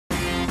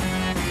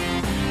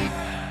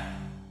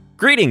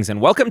Greetings and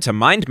welcome to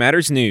Mind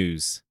Matters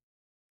News.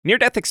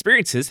 Near-death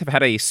experiences have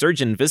had a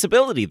surge in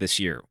visibility this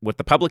year, with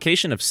the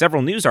publication of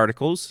several news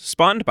articles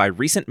spawned by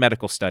recent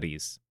medical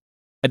studies.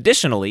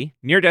 Additionally,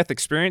 near-death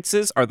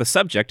experiences are the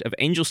subject of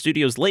Angel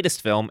Studios'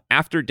 latest film,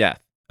 After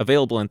Death,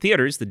 available in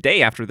theaters the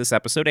day after this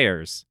episode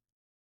airs.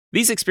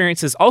 These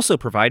experiences also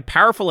provide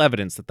powerful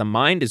evidence that the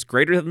mind is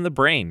greater than the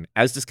brain,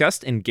 as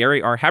discussed in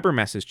Gary R.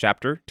 Habermas's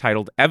chapter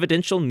titled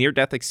Evidential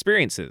Near-Death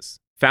Experiences,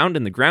 found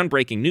in the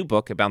groundbreaking new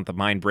book about the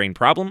mind-brain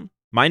problem,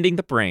 Minding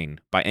the Brain,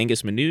 by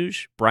Angus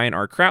Manogue, Brian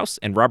R. Krause,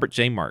 and Robert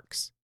J.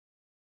 Marks.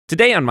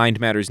 Today on Mind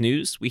Matters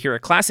News, we hear a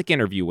classic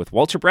interview with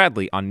Walter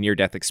Bradley on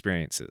near-death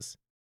experiences.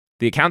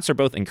 The accounts are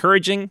both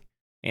encouraging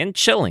and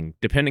chilling,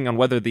 depending on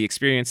whether the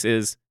experience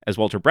is, as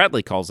Walter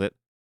Bradley calls it,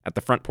 at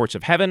the front porch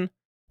of heaven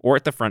or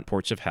at the front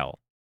porch of hell.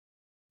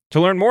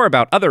 To learn more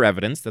about other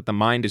evidence that the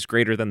mind is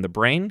greater than the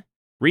brain,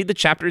 read the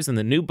chapters in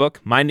the new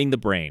book, Minding the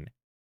Brain.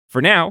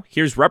 For now,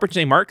 here's Robert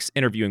J. Marks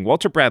interviewing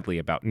Walter Bradley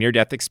about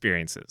near-death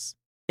experiences.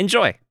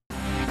 Enjoy!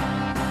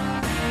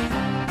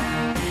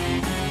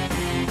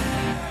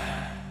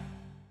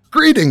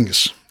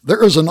 Greetings!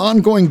 There is an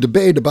ongoing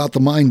debate about the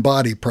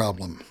mind-body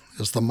problem.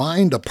 Is the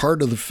mind a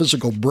part of the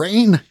physical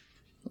brain,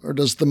 or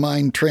does the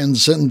mind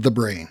transcend the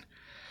brain?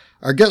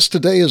 Our guest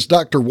today is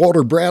Dr.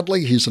 Walter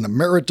Bradley. He's an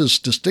emeritus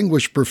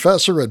distinguished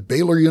professor at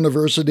Baylor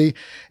University,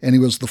 and he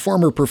was the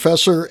former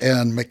professor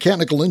and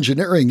mechanical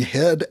engineering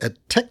head at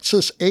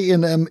Texas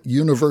A&M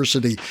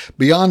University.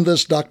 Beyond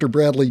this, Dr.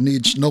 Bradley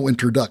needs no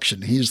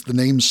introduction. He's the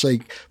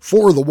namesake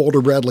for the Walter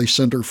Bradley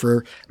Center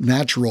for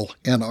Natural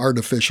and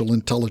Artificial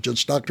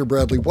Intelligence. Dr.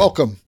 Bradley,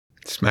 welcome.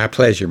 It's my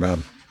pleasure,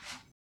 Bob.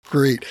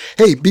 Great.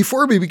 Hey,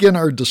 before we begin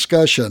our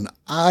discussion,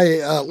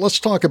 let's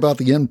talk about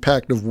the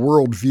impact of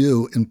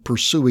worldview in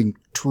pursuing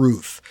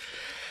truth.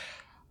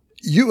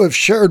 You have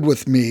shared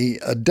with me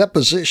a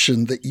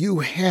deposition that you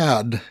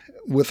had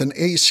with an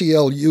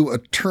ACLU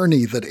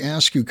attorney that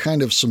asked you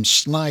kind of some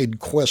snide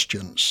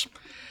questions.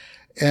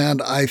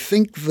 And I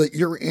think that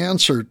your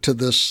answer to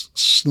this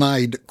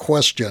snide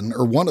question,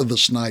 or one of the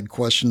snide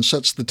questions,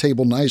 sets the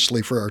table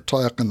nicely for our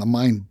talk on the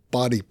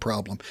mind-body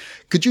problem.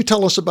 Could you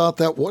tell us about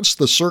that? What's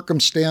the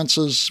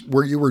circumstances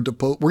where you were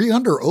deposed? Were you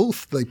under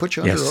oath? They put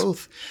you under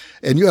oath?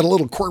 And you had a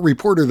little court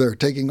reporter there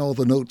taking all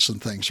the notes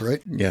and things,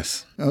 right?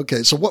 Yes.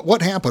 Okay, so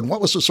what happened?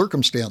 What was the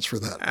circumstance for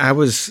that? I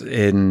was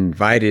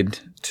invited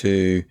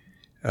to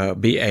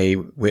be a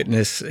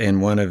witness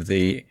in one of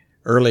the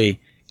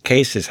early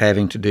cases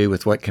having to do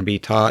with what can be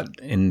taught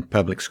in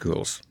public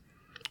schools.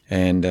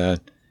 And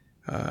it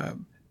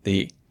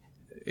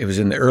was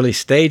in the early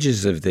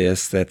stages of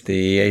this that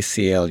the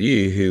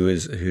ACLU,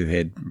 who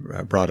had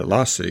brought a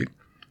lawsuit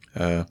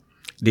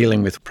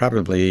dealing with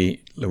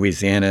probably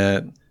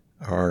Louisiana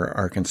or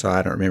Arkansas,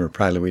 I don't remember,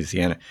 probably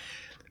Louisiana.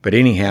 But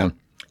anyhow,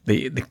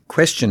 the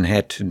question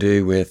had to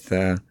do with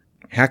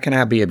how can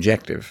I be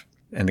objective?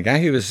 And the guy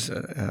who was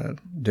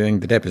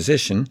doing the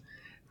deposition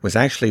was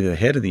actually the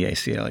head of the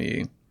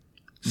ACLU.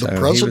 The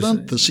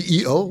president, the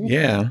CEO?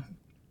 Yeah,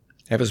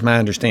 that was my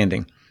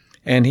understanding.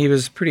 And he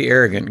was a pretty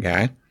arrogant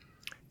guy.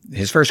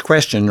 His first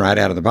question right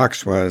out of the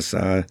box was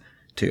to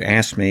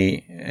ask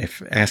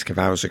if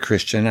I was a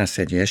Christian. I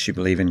said, yes, you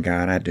believe in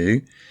God, I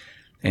do.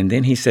 And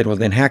then he said, well,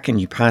 then how can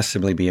you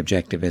possibly be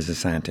objective as a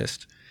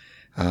scientist?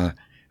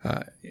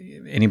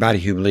 Anybody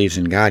who believes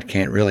in God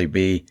can't really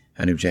be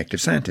an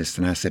objective scientist.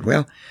 And I said,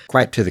 well,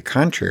 quite to the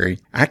contrary,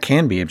 I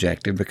can be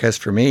objective because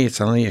for me it's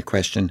only a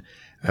question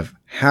of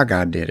how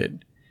God did it,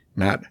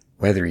 not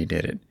whether he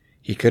did it.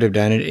 He could have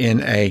done it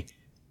in a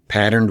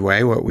patterned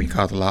way, what we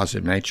call the laws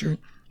of nature.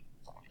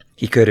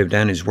 He could have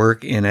done his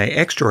work in an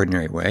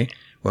extraordinary way,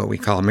 what we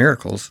call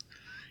miracles.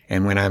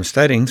 And when I'm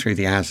studying through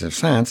the eyes of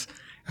science,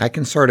 I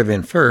can sort of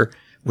infer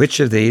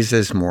which of these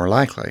is more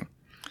likely.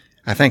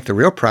 I think the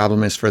real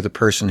problem is for the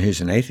person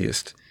who's an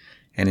atheist.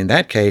 And in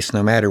that case,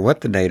 no matter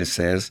what the data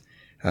says,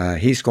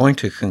 he's going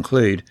to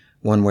conclude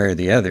one way or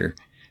the other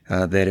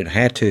that it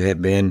had to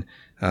have been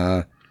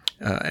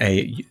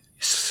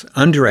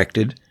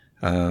undirected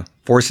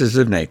forces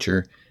of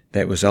nature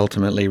that was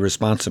ultimately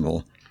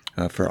responsible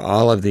for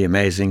all of the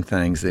amazing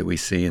things that we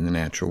see in the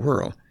natural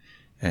world.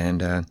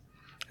 And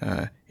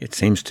it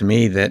seems to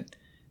me that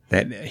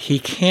he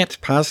can't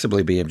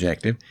possibly be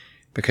objective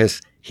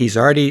because he's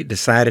already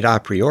decided a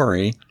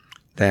priori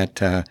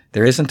that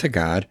there isn't a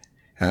God,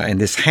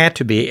 and this had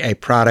to be a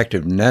product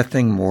of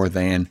nothing more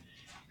than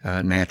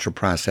natural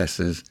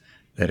processes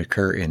that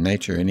occur in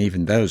nature. And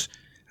even those,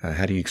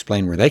 how do you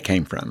explain where they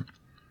came from?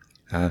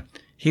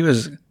 He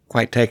was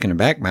quite taken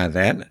aback by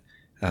that,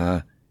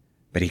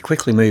 but he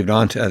quickly moved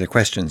on to other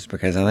questions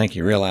because I think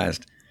he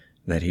realized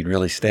that he'd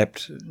really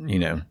stepped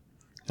into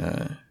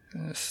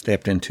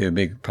a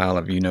big pile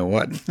of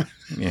you-know-what.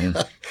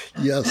 Yeah.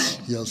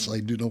 Yes, I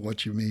do know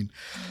what you mean.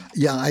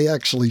 Yeah, I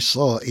actually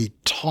saw a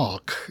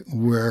talk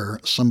where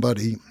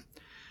somebody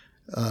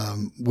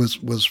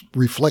was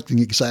reflecting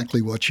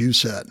exactly what you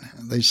said.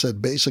 They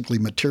said basically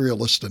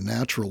materialists and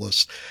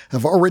naturalists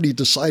have already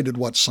decided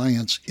what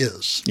science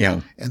is.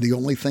 Yeah. And the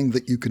only thing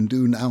that you can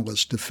do now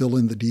is to fill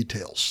in the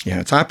details. Yeah,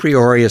 it's a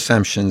priori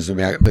assumptions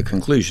about the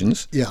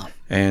conclusions. Yeah.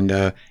 And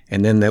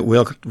then that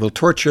we'll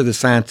torture the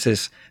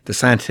scientists, the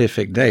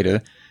scientific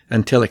data,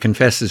 until it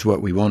confesses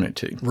what we want it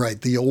to. Right.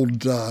 The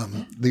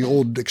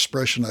old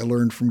expression I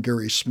learned from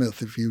Gary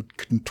Smith: if you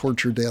can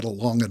torture data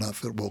long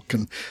enough, it will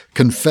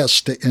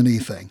confess to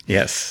anything.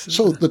 Yes.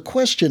 So the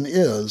question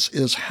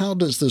is how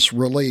does this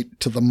relate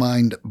to the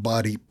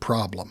mind-body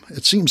problem?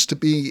 It seems to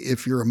be,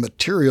 if you're a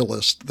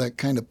materialist, that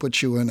kind of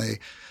puts you in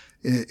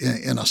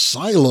a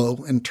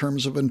silo in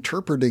terms of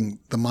interpreting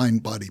the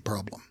mind-body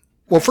problem.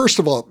 Well, first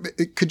of all,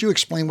 could you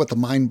explain what the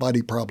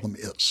mind-body problem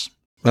is?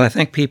 Well, I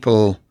think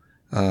people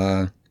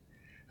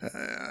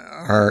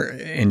are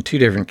in two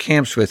different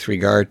camps with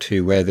regard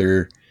to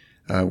whether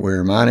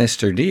we're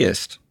monist or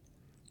deist.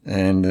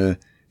 And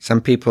some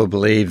people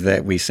believe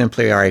that we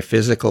simply are a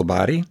physical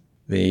body.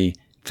 The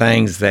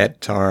things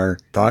that are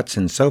thoughts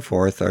and so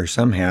forth are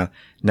somehow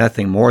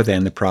nothing more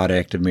than the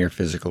product of mere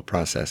physical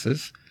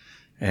processes.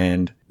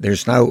 And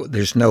there's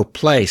no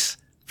place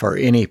for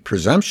any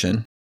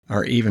presumption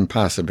or even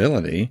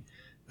possibility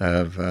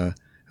of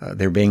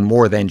there being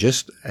more than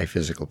just a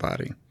physical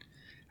body.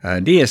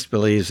 Deist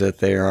believes that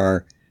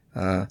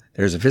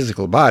there's a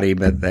physical body,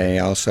 but they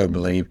also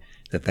believe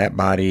that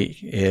body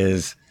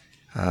is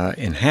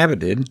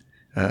inhabited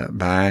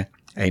by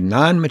a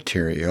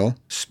non-material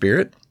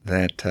spirit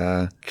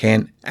that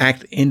can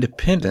act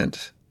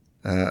independent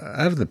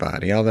of the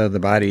body, although the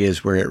body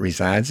is where it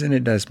resides, and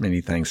it does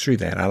many things through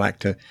that. I like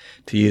to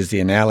use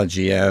the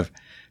analogy of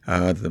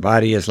the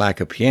body is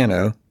like a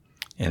piano,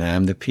 and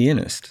I'm the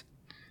pianist.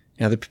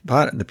 Now,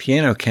 the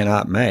piano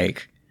cannot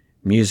make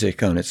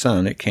music on its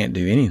own. It can't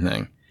do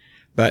anything.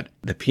 But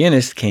the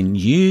pianist can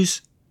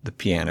use the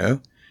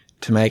piano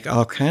to make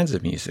all kinds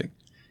of music.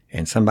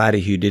 And somebody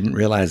who didn't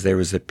realize there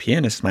was a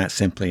pianist might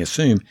simply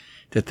assume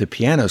that the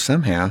piano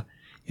somehow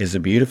is a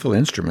beautiful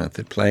instrument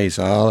that plays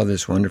all of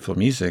this wonderful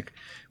music,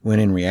 when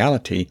in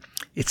reality,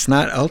 it's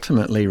not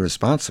ultimately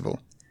responsible.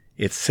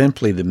 It's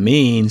simply the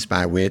means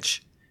by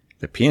which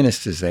the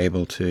pianist is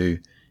able to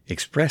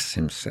express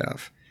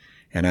himself.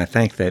 And I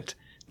think that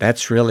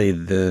that's really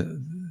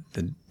the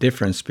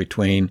difference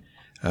between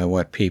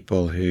what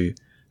people who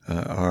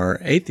are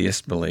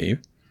atheists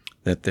believe,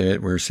 that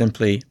we're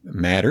simply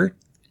matter,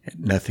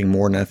 nothing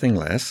more, nothing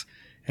less,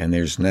 and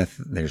there's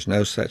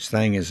no such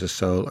thing as a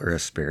soul or a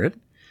spirit.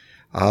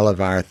 All of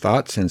our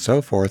thoughts and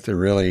so forth are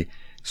really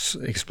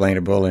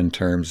explainable in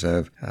terms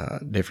of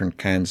different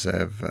kinds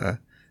of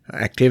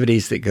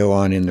activities that go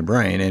on in the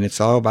brain, and it's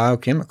all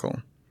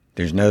biochemical.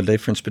 There's no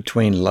difference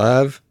between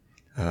love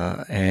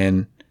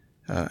and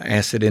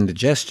acid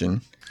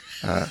indigestion.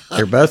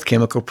 They're both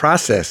chemical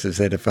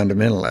processes at a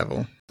fundamental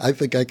level. I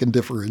think I can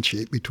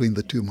differentiate between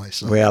the two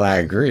myself. Well, I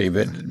agree,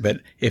 but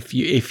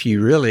if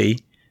you really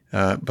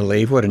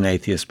believe what an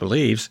atheist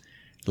believes,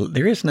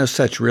 there is no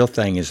such real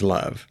thing as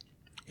love.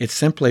 It's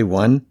simply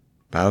one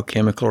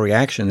biochemical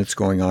reaction that's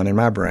going on in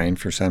my brain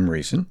for some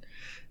reason,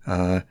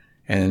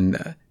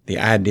 and the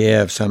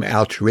idea of some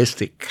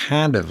altruistic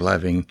kind of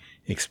loving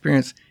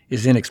experience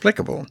is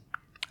inexplicable.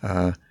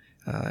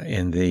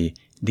 In the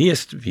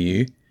deist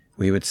view,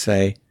 we would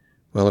say,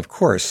 well, of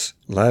course,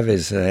 love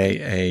is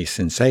a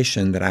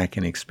sensation that I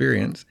can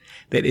experience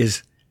that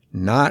is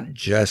not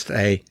just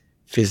a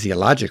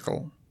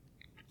physiological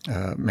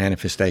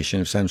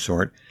manifestation of some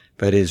sort,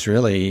 but is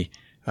really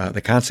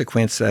the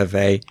consequence of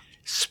a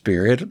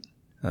spirit,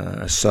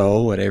 a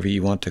soul, whatever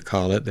you want to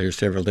call it. There's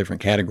several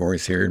different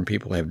categories here, and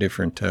people have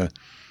different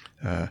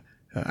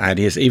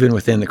ideas, even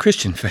within the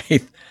Christian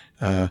faith,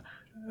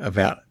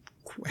 about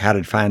how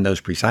to define those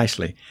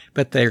precisely.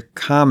 But they're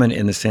common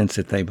in the sense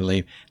that they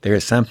believe there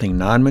is something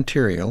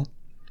non-material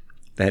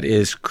that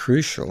is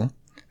crucial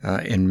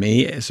in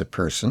me as a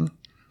person,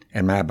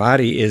 and my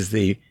body is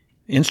the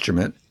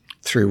instrument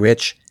through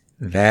which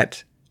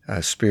that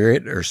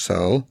spirit or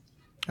soul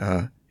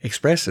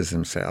expresses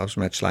themselves,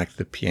 much like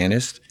the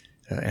pianist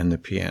and the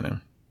piano.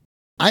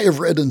 I have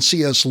read in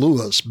C.S.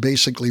 Lewis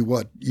basically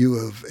what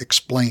you have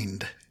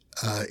explained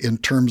in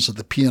terms of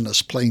the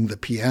pianist playing the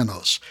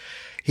pianos.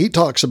 He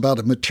talks about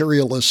a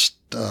materialist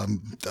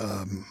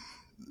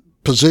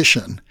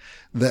position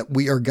that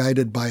we are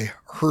guided by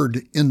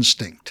herd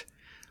instinct.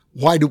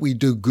 Why do we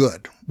do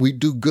good? We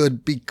do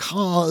good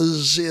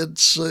because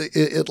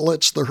it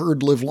lets the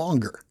herd live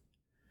longer.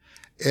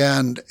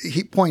 And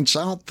he points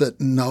out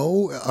that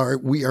no,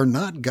 we are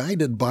not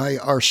guided by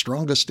our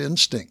strongest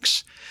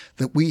instincts,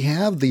 that we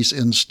have these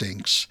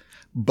instincts,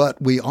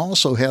 but we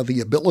also have the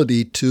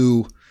ability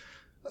to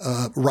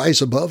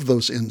rise above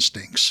those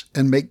instincts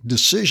and make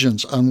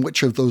decisions on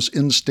which of those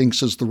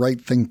instincts is the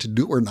right thing to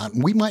do or not.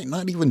 And we might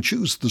not even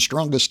choose the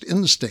strongest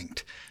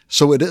instinct.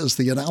 So it is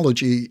the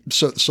analogy.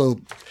 So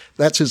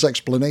that's his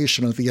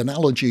explanation of the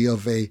analogy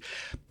of a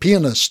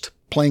pianist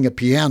playing a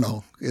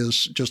piano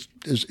is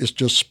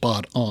just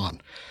spot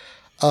on.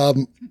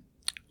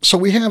 So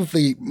we have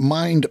the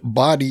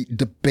mind-body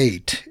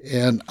debate,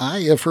 and I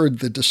have heard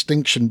the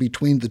distinction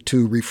between the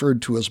two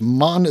referred to as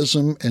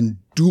monism and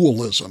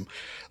dualism.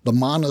 The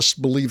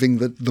monist believing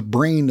that the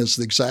brain is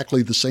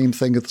exactly the same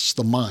thing as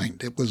the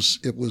mind. It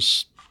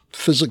was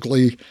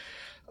physically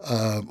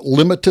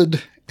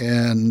limited,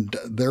 and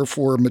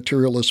therefore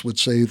materialists would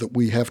say that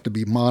we have to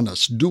be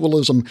monist.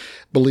 Dualism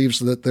believes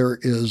that there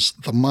is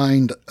the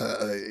mind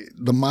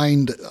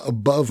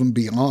above and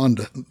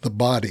beyond the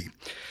body.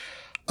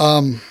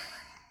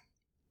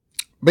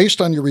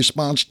 Based on your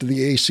response to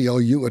the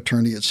ACLU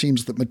attorney, it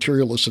seems that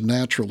materialists and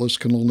naturalists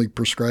can only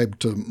prescribe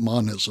to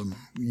monism.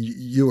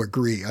 You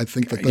agree? I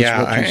think that's what you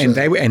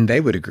said. And they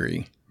would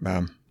agree.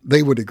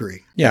 They would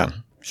agree. Yeah,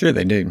 sure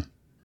they do.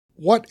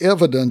 What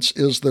evidence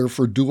is there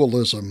for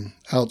dualism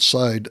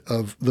outside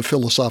of the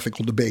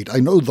philosophical debate? I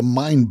know the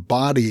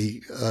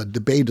mind-body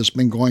debate has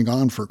been going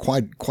on for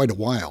quite a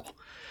while,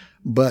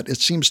 but it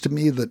seems to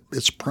me that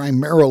it's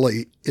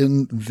primarily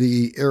in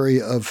the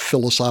area of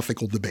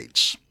philosophical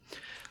debates.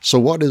 So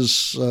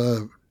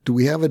do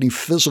we have any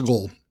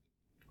physical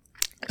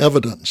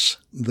evidence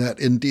that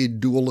indeed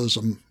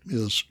dualism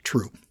is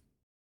true?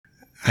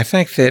 I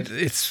think that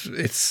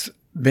it's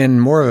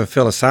been more of a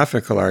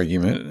philosophical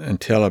argument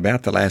until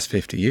about the last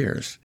 50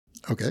 years.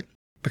 Okay.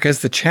 Because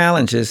the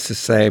challenge is to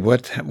say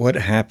what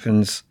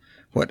happens,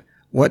 what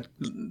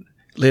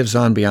lives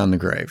on beyond the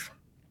grave.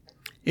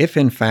 If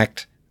in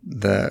fact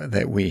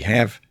that we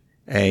have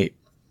a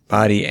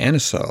body and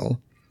a soul,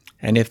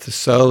 and if the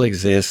soul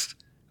exists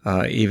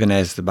even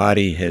as the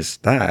body has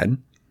died,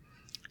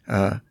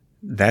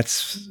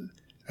 that's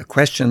a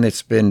question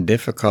that's been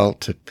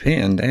difficult to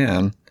pin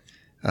down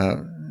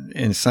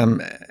in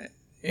some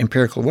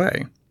empirical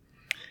way.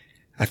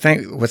 I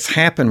think what's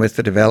happened with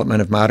the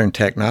development of modern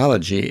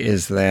technology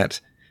is that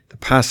the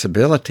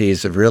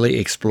possibilities of really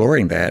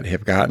exploring that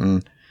have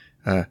gotten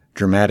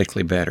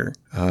dramatically better.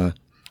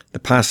 The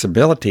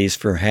possibilities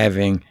for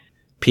having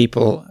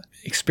people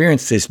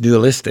experience this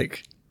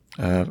dualistic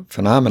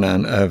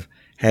phenomenon of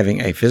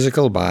having a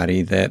physical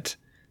body that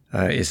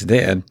is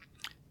dead,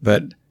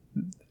 but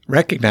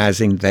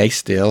recognizing they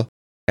still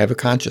have a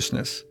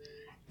consciousness.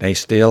 They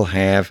still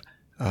have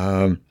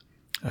a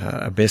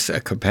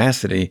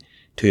capacity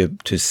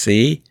to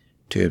see,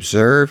 to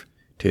observe,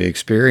 to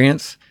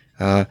experience,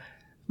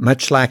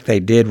 much like they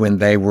did when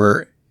they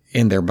were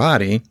in their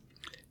body,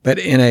 but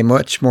in a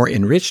much more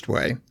enriched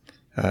way.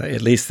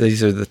 At least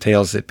these are the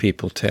tales that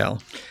people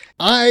tell.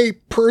 I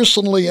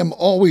personally am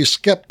always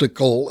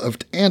skeptical of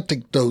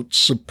anecdotes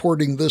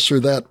supporting this or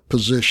that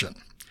position.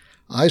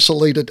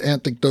 Isolated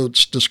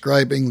anecdotes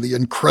describing the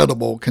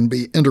incredible can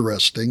be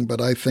interesting, but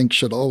I think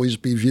should always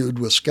be viewed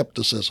with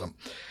skepticism.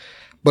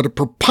 But a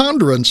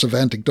preponderance of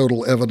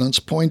anecdotal evidence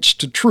points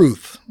to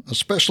truth,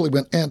 especially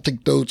when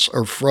anecdotes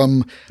are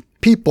from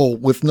people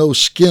with no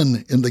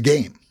skin in the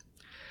game.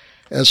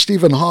 As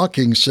Stephen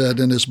Hawking said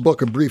in his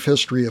book, A Brief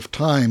History of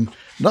Time,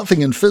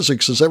 nothing in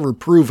physics is ever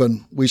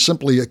proven. We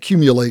simply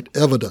accumulate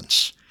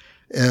evidence.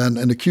 And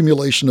an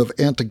accumulation of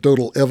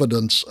anecdotal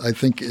evidence, I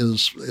think,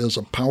 is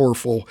a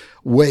powerful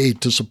way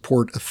to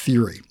support a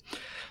theory.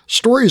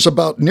 Stories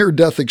about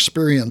near-death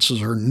experiences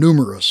are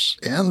numerous,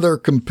 and they're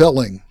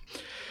compelling.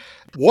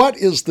 What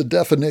is the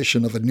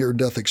definition of a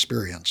near-death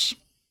experience?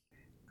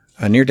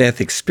 A near-death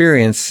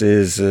experience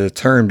is a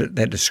term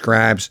that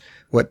describes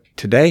what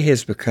today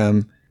has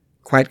become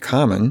quite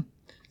common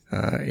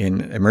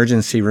in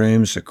emergency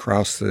rooms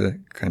across the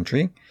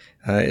country,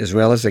 as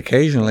well as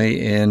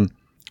occasionally in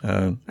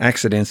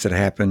accidents that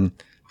happen,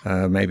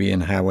 maybe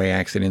in highway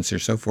accidents or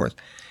so forth,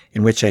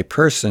 in which a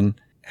person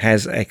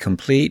has a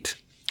complete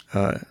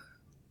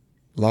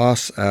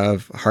loss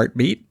of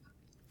heartbeat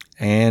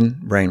and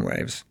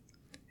brainwaves.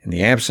 In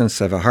the absence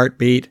of a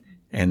heartbeat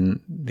and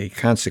the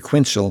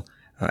consequential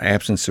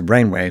absence of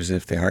brainwaves,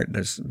 if the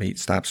heartbeat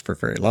stops for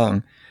very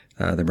long,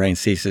 the brain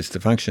ceases to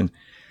function.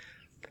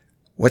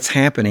 What's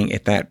happening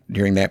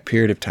during that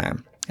period of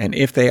time? And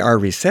if they are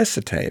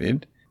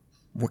resuscitated,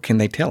 what can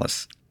they tell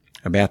us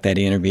about that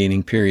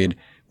intervening period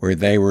where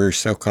they were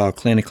so-called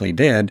clinically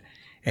dead,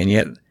 and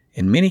yet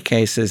in many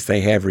cases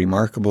they have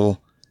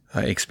remarkable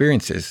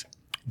experiences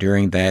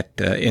during that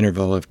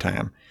interval of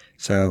time?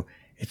 So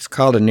it's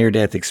called a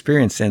near-death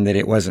experience in that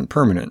it wasn't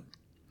permanent,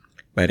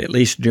 but at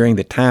least during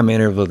the time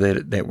interval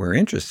that we're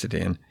interested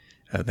in,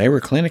 they were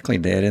clinically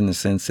dead in the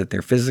sense that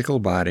their physical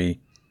body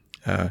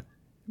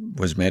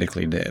was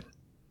medically dead.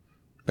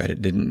 But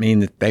it didn't mean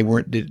that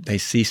they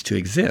ceased to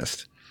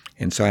exist.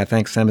 And so I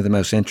think some of the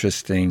most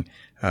interesting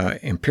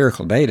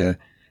empirical data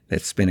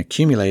that's been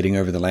accumulating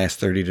over the last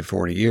 30 to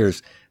 40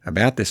 years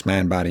about this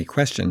mind-body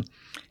question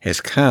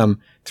has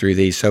come through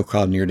these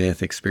so-called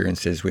near-death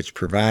experiences, which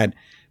provide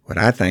what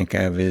I think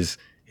of is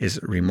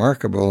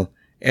remarkable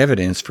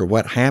evidence for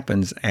what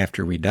happens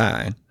after we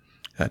die,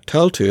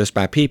 told to us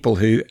by people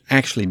who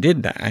actually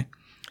did die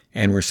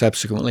and were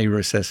subsequently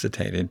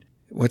resuscitated.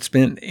 What's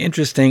been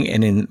interesting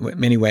and in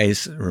many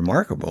ways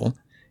remarkable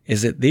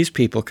is that these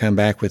people come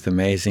back with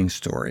amazing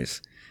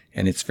stories.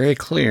 And it's very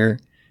clear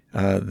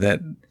that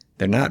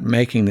they're not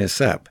making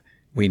this up.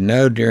 we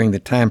know during the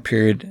time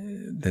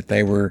period that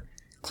they were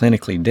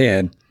clinically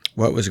dead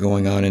what was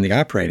going on in the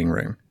operating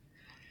room.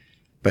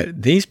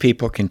 But these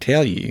people can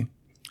tell you,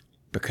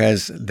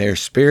 because their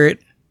spirit,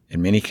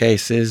 in many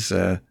cases,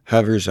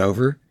 hovers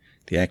over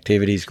the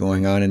activities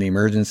going on in the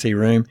emergency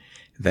room.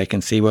 They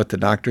can see what the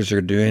doctors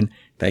are doing.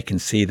 They can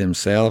see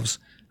themselves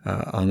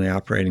on the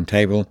operating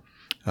table.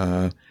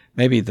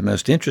 Maybe the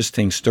most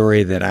interesting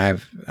story that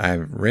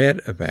I've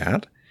read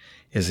about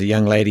is a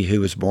young lady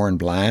who was born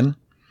blind.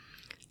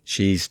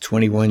 She's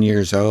 21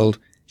 years old.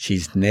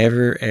 She's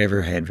never,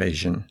 ever had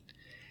vision.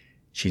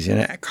 She's in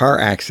a car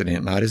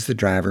accident, not as the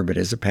driver, but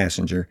as a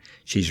passenger.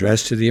 She's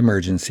rushed to the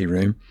emergency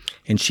room,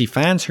 and she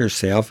finds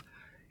herself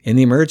in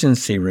the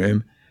emergency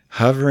room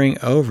hovering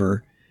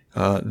over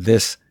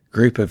this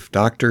group of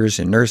doctors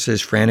and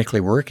nurses frantically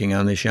working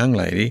on this young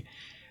lady,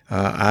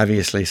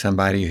 obviously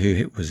somebody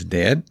who was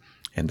dead,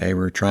 and they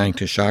were trying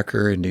to shock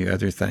her and do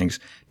other things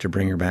to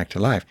bring her back to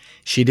life.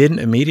 She didn't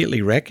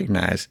immediately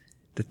recognize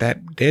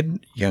that dead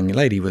young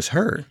lady was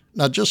her.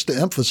 Now, just to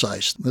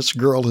emphasize, this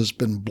girl has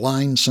been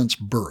blind since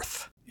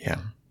birth. Yeah.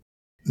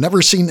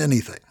 Never seen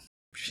anything.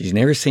 She's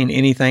never seen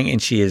anything,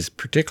 and she has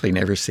particularly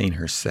never seen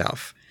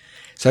herself.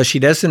 So she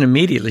doesn't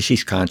immediately,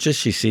 she's conscious,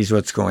 she sees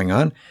what's going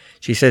on.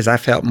 She says, I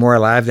felt more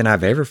alive than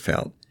I've ever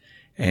felt.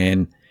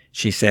 And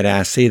she said,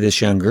 I see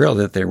this young girl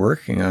that they're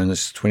working on,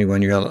 this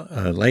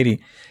 21-year-old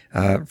lady,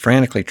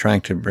 frantically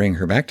trying to bring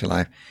her back to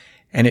life.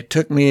 And it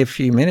took me a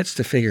few minutes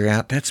to figure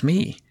out that's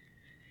me.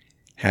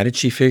 How did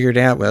she figure it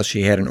out? Well,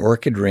 she had an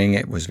orchid ring.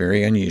 It was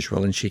very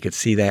unusual, and she could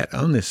see that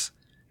on this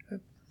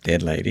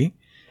dead lady.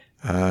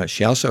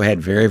 She also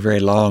had very,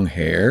 very long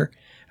hair,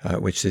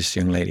 which this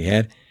young lady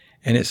had.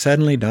 And it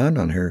suddenly dawned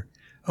on her,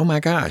 oh my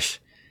gosh,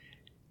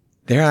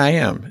 there I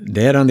am,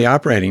 dead on the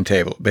operating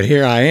table. But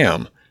here I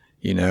am,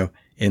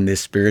 in this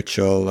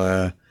spiritual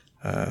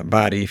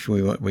body, if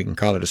we can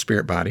call it a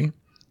spirit body.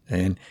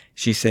 And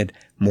she said,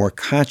 more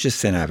conscious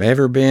than I've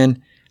ever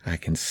been. I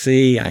can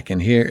see, I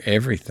can hear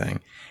everything.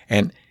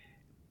 And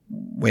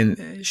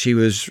when she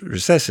was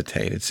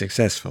resuscitated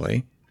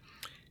successfully,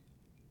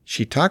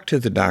 she talked to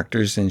the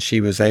doctors and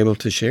she was able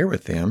to share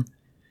with them,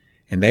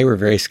 and they were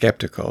very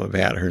skeptical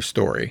about her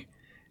story.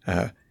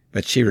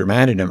 But she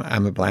reminded them,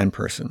 I'm a blind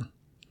person,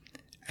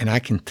 and I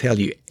can tell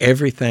you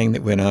everything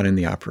that went on in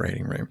the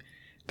operating room.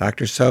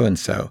 Dr.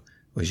 So-and-so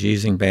was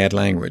using bad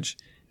language.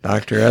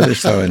 Dr. Other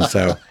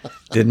so-and-so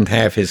didn't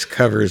have his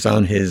covers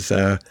on his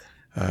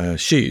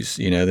shoes,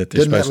 that they're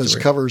Didn't supposed have to his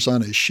wear. covers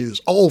on his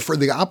shoes. Oh, for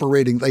the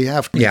operating, they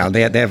have to. Yeah,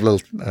 they have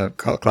little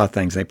cloth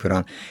things they put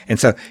on. And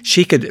so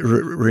she could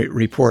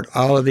report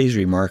all of these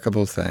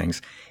remarkable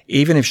things.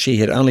 Even if she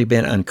had only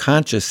been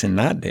unconscious and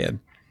not dead,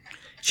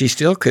 she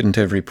still couldn't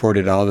have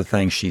reported all the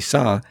things she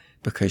saw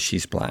because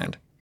she's blind.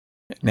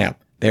 Now,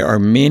 there are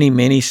many,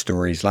 many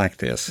stories like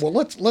this. Well,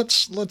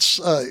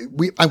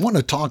 I want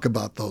to talk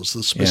about those,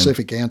 the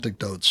specific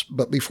anecdotes.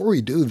 But before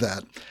we do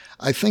that,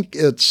 I think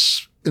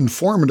it's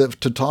informative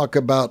to talk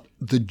about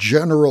the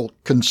general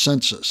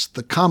consensus,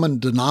 the common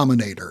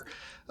denominator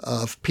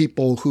of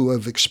people who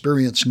have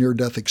experienced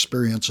near-death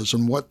experiences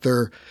and what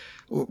do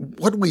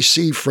we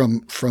see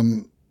from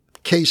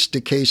case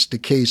to case to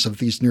case of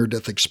these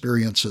near-death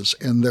experiences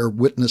and their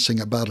witnessing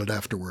about it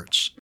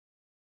afterwards.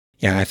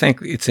 Yeah, I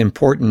think it's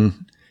important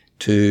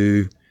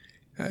to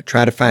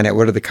try to find out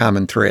what are the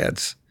common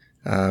threads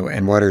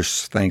and what are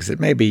things that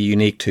may be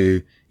unique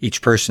to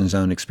each person's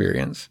own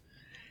experience.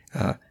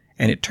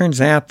 And it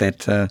turns out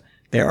that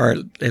there are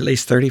at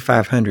least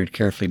 3,500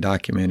 carefully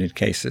documented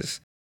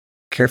cases.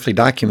 Carefully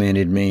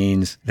documented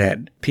means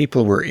that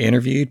people were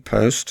interviewed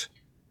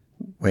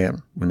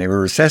when they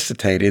were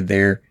resuscitated,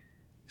 their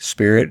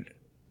spirit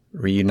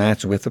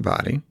reunites with the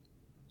body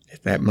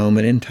at that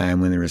moment in time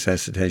when the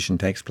resuscitation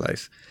takes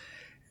place.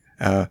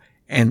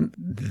 And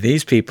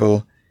these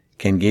people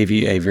can give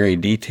you a very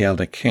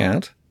detailed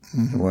account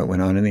of what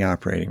went on in the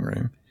operating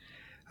room.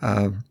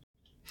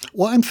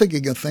 Well, I'm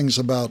thinking of things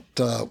about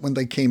when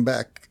they came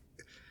back.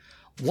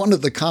 One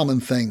of the common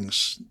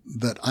things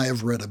that I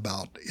have read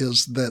about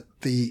is that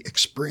the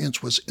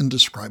experience was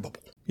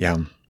indescribable. Yeah.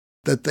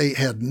 That they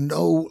had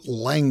no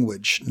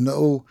language,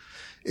 no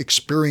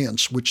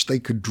experience which they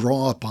could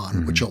draw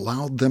upon, which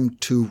allowed them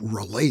to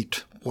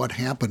relate what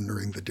happened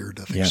during the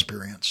near-death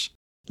experience.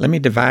 Let me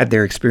divide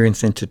their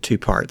experience into two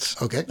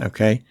parts.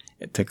 Okay,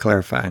 to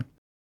clarify.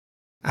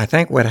 I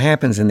think what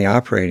happens in the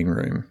operating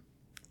room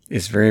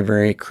is very,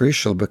 very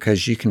crucial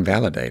because you can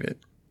validate it.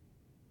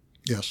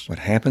 Yes. What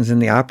happens in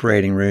the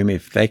operating room,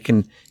 if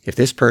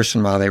this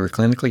person, while they were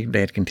clinically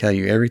dead, can tell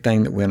you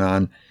everything that went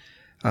on,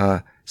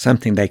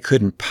 something they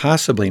couldn't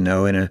possibly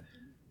know in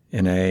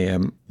a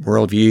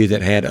worldview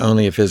that had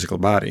only a physical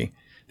body,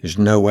 there's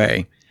no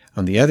way.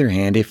 On the other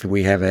hand, if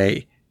we have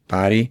a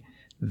body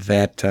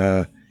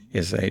that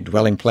is a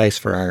dwelling place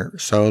for our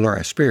soul or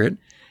our spirit,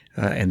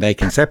 and they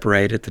can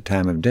separate at the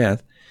time of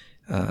death,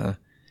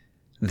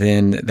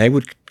 then they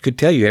could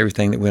tell you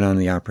everything that went on in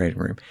the operating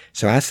room.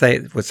 So I say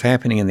what's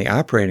happening in the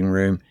operating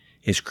room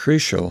is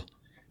crucial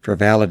for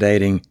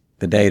validating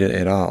the data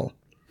at all.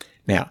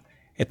 Now,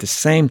 At the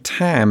same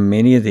time,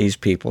 many of these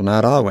people,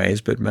 not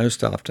always, but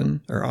most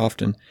often,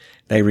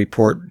 they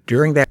report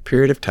during that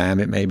period of time,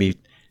 it may be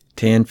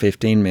 10,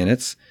 15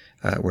 minutes,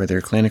 where they're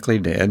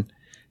clinically dead,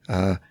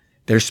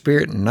 their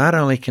spirit not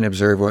only can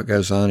observe what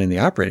goes on in the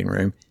operating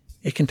room,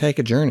 it can take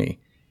a journey.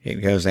 It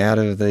goes out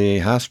of the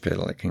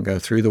hospital. It can go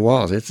through the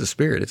walls. It's a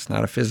spirit. It's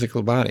not a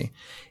physical body.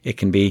 It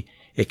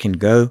can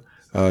go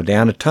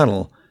down a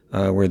tunnel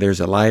where there's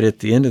a light at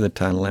the end of the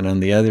tunnel, and on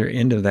the other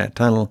end of that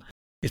tunnel,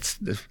 it's,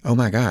 oh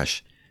my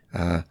gosh,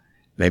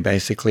 they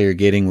basically are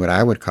getting what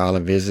I would call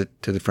a visit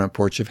to the front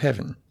porch of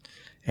heaven.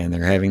 And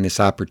they're having this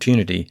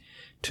opportunity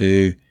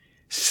to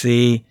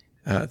see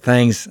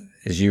things,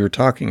 as you were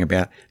talking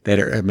about, that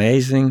are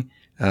amazing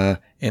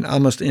and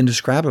almost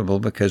indescribable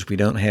because we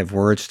don't have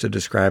words to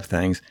describe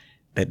things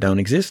that don't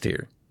exist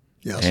here.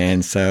 Yes.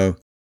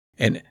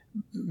 And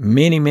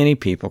many, many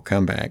people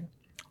come back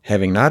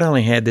having not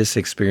only had this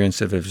experience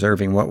of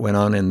observing what went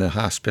on in the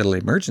hospital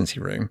emergency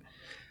room,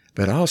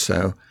 but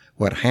also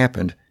what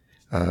happened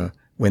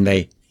when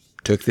they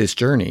took this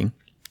journey.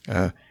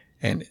 And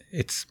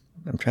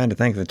I'm trying to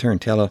think of the term,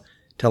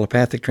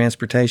 telepathic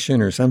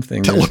transportation or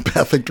something.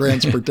 Telepathic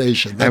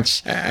transportation.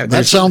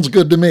 That sounds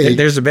good to me.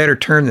 There's a better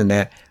term than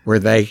that, where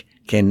they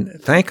can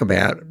think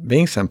about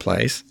being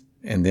someplace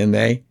and then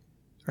they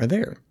are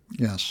there.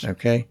 Yes.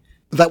 Okay.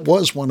 That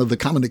was one of the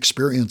common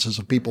experiences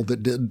of people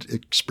that did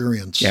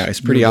experience. Yeah,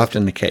 it's pretty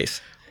often the case.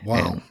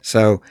 Wow. And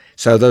so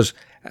those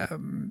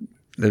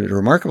the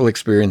remarkable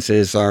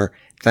experiences are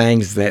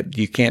things that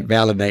you can't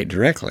validate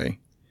directly,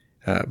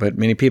 but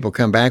many people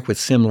come back with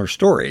similar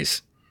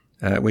stories,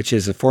 which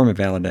is a form of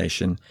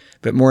validation.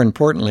 But more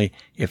importantly,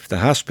 if the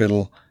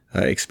hospital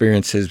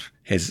experience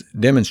has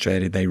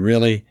demonstrated they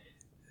really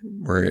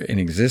were in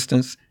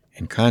existence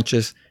and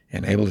conscious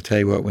and able to tell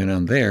you what went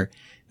on there,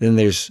 then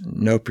there's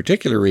no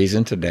particular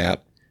reason to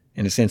doubt,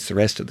 in a sense, the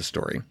rest of the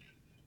story.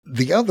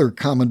 The other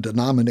common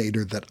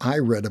denominator that I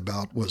read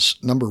about was,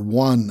 number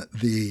one,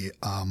 the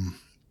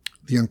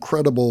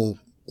incredible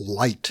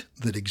light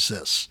that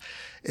exists.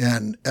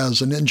 And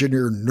as an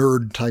engineer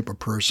nerd type of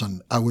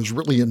person, I was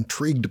really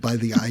intrigued by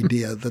the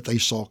idea that they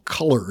saw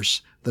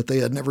colors that they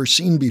had never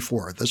seen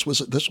before. This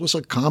was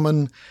a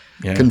common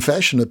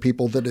confession of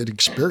people that had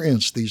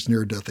experienced these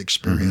near-death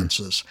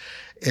experiences.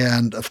 Mm-hmm.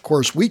 And of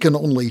course, we can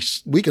only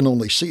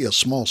see a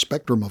small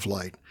spectrum of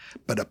light.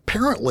 But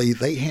apparently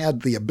they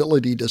had the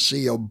ability to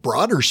see a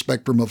broader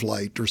spectrum of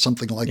light or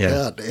something like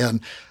that,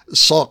 and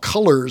saw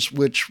colors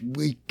which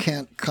we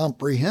can't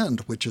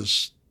comprehend, which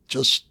is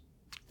just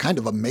kind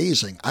of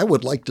amazing. I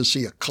would like to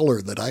see a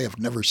color that I have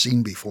never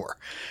seen before.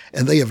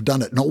 And they have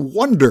done it. No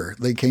wonder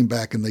they came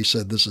back and they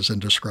said this is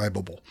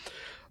indescribable.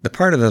 The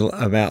part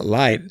about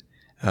light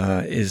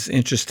is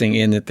interesting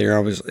in that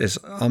there is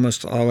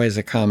almost always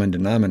a common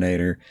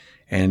denominator,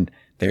 and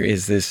there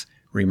is this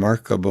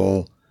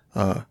remarkable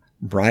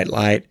bright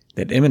light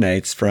that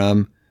emanates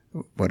from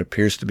what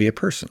appears to be a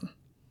person.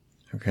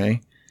 Okay?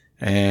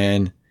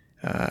 And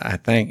I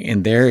think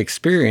in their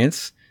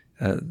experience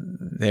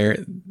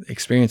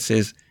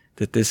is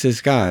that this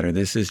is God or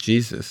this is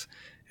Jesus,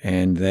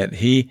 and that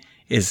he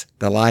is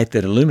the light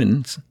that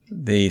illumines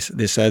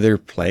this other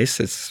place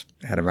that's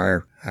out of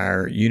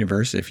our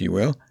universe, if you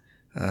will.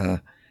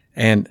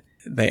 And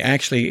they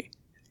actually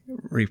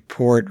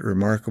report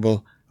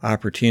remarkable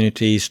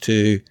opportunities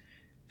to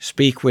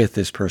speak with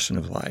this person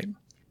of light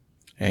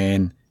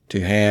and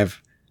to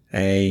have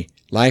a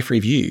life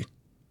review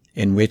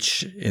in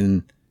which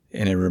in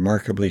a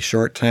remarkably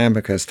short time,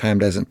 because time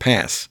doesn't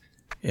pass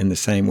in the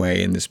same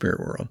way in the spirit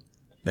world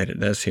that it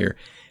does here,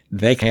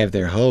 they can have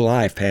their whole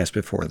life pass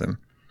before them,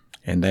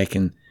 and they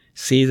can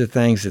see the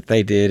things that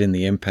they did and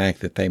the impact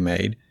that they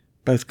made,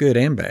 both good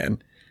and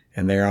bad.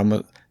 And they're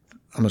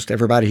almost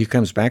everybody who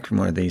comes back from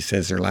one of these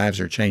says their lives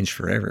are changed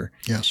forever.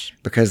 Yes.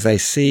 Because they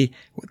see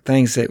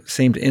things that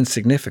seemed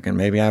insignificant.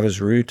 Maybe I was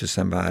rude to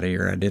somebody,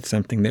 or I did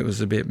something that was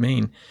a bit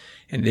mean,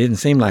 and it didn't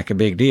seem like a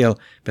big deal,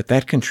 but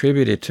that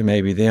contributed to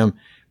maybe them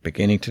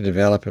beginning to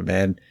develop a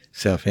bad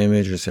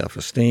self-image or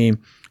self-esteem.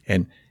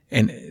 And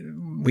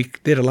we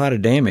did a lot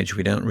of damage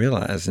we don't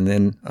realize. And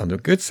then on the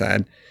good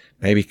side,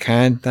 maybe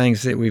kind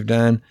things that we've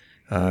done,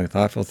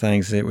 thoughtful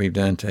things that we've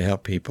done to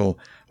help people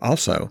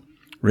also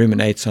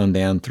ruminates on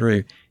down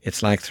through.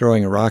 It's like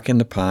throwing a rock in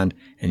the pond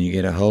and you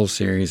get a whole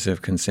series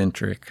of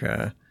concentric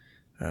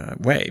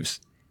waves.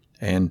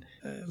 And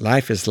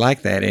life is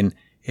like that, and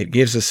it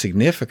gives a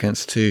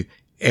significance to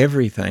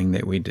everything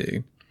that we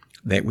do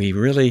that we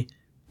really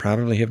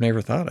probably have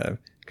never thought of,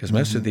 because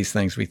most of these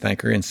things we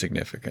think are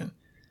insignificant.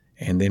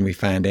 And then we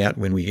find out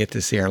when we get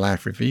to see our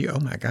life review, oh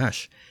my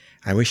gosh,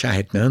 I wish I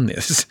had done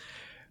this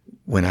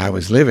when I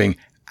was living.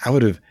 I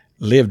would have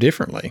lived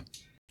differently.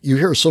 You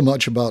hear so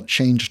much about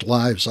changed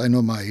lives. I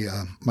know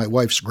my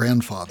wife's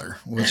grandfather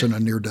was in a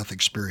near-death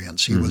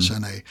experience. He was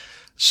in a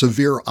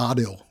severe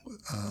auto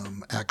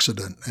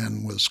accident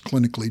and was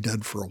clinically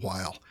dead for a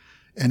while.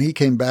 And he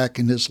came back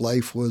and his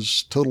life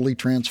was totally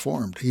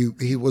transformed.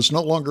 He was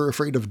no longer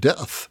afraid of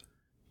death.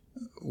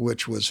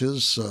 which was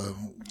his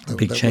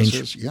big change.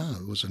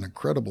 It was an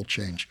incredible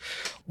change.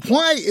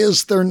 Why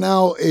is there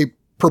now a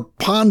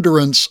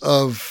preponderance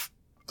of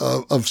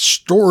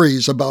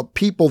stories about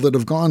people that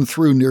have gone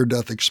through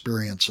near-death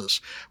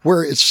experiences,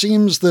 where it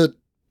seems that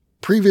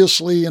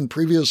previously in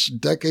previous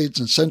decades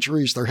and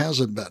centuries there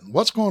hasn't been?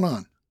 What's going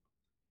on?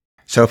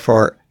 So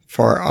for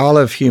all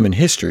of human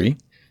history,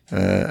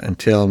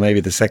 until maybe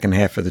the second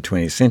half of the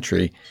 20th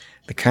century,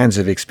 the kinds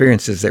of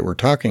experiences that we're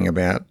talking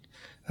about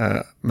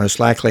most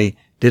likely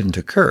didn't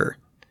occur,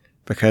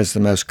 because the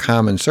most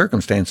common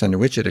circumstance under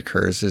which it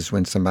occurs is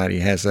when somebody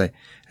has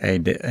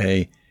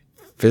a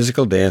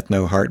physical death,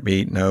 no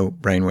heartbeat, no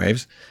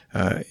brainwaves,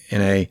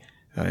 in a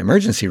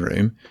emergency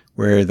room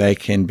where they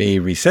can be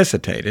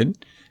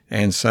resuscitated.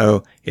 And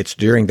so it's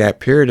during that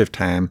period of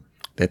time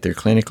that they're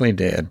clinically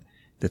dead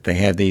that they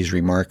have these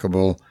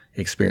remarkable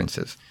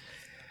experiences.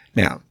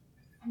 Now,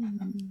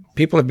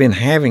 people have been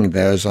having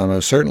those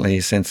almost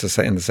certainly since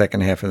in the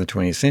second half of the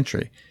 20th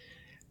century,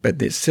 but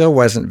it still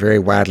wasn't very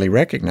widely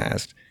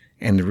recognized.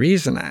 And the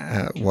reason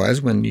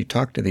was, when you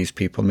talk to these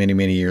people many,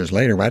 many years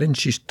later, why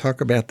didn't you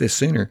talk about this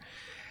sooner?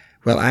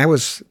 Well,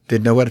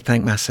 didn't know what to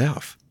think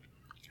myself.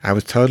 I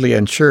was totally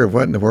unsure of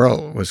what in the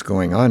world was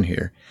going on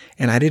here,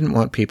 and I didn't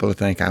want people to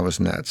think I was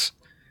nuts.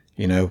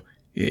 You know,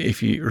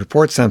 if you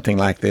report something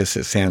like this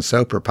that sounds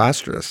so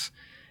preposterous,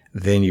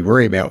 then you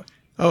worry about,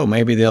 oh,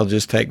 maybe they'll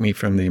just take me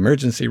from the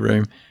emergency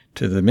room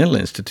to the mental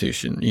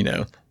institution,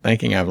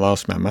 thinking I've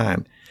lost my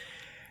mind.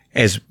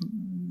 As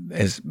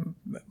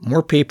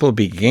more people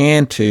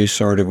began to,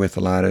 sort of with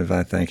a lot of,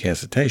 I think,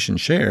 hesitation,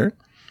 share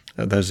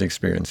those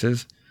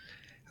experiences,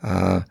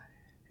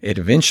 it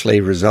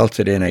eventually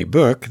resulted in a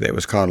book that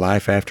was called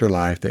Life After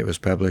Life that was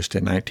published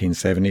in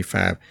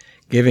 1975,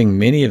 giving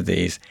many of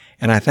these.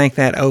 And I think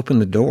that opened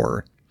the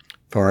door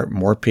for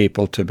more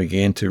people to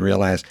begin to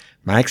realize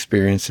my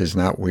experience is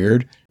not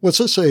weird. Was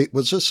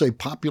this a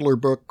popular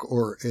book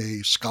or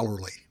a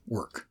scholarly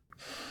work?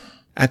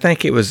 I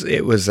think it was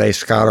a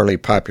scholarly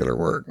popular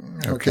work.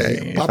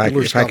 Okay,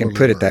 if I can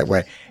put it that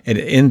way. And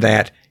in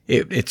that,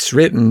 it's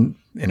written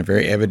in a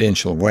very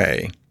evidential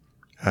way,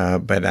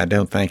 but I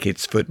don't think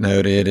it's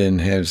footnoted and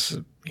has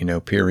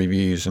peer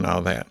reviews and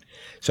all that.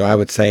 So I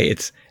would say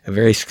it's a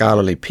very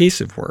scholarly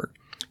piece of work,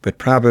 but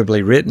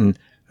probably written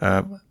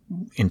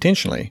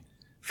intentionally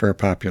for a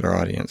popular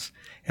audience.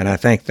 And I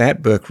think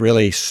that book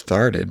really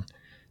started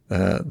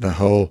the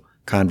whole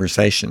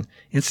conversation.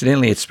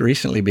 Incidentally, it's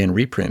recently been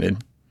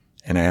reprinted,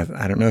 and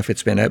I don't know if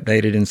it's been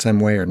updated in some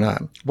way or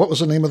not. What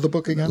was the name of the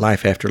book again?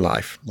 Life After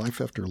Life. Life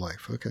After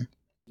Life. Okay.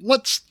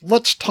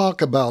 Let's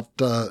talk about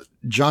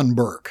John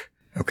Burke.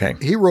 Okay.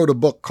 He wrote a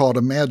book called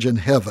Imagine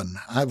Heaven.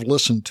 I've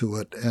listened to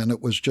it, and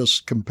it was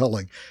just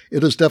compelling.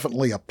 It is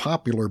definitely a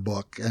popular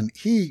book, and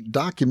he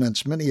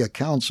documents many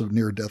accounts of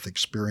near-death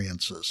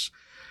experiences.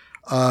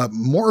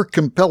 More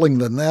compelling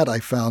than that, I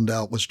found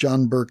out, was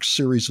John Burke's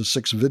series of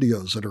 6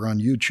 videos that are on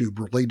YouTube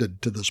related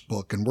to this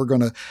book, and we're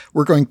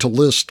going to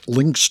list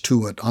links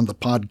to it on the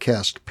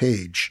podcast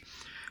page.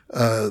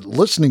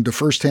 Listening to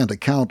firsthand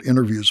account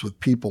interviews with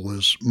people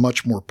is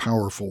much more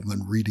powerful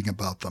than reading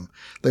about them.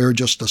 They are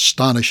just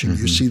astonishing.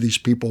 Mm-hmm. You see these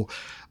people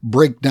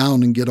break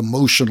down and get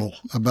emotional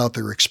about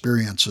their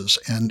experiences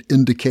and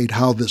indicate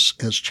how this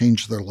has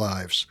changed their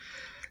lives.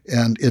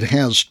 And it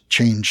has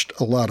changed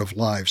a lot of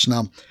lives.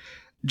 Now,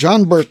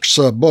 John Burke's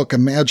book,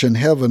 Imagine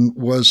Heaven,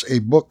 was a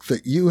book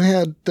that you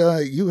had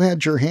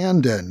your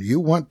hand in. You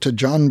went to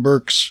John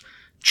Burke's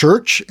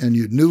church and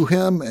you knew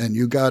him and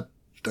you got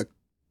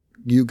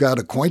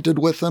acquainted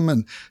with him.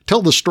 And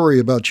tell the story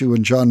about you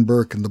and John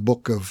Burke in the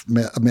book of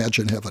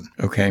Imagine Heaven.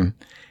 Okay.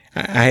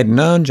 I had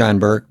known John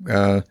Burke,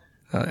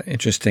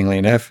 interestingly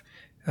enough,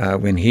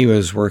 when he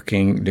was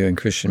doing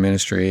Christian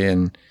ministry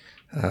in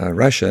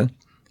Russia,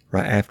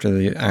 right after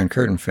the Iron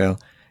Curtain fell.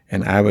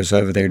 And I was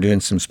over there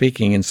doing some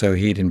speaking, and so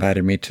he'd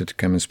invited me to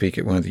come and speak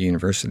at one of the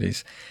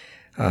universities.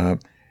 10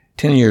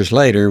 years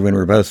later, when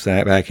we're both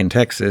back in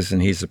Texas,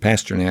 and he's a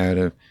pastor now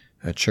at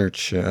a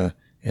church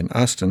in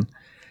Austin,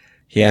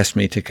 he asked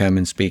me to come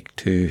and speak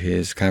to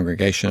his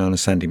congregation on a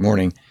Sunday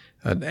morning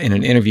in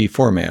an interview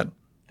format,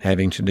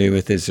 having to do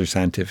with, is there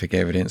scientific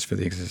evidence for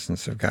the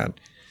existence of God?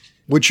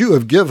 Which you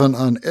have given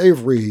on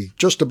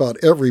just about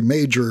every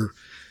major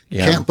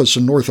campus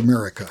in North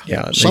America.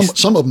 Yeah,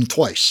 some of them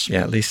twice.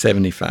 Yeah, at least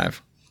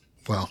 75.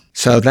 Wow.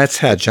 So that's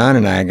how John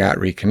and I got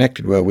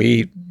reconnected. Well,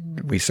 we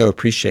so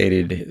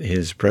appreciated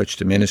his approach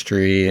to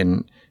ministry,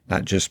 and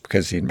not just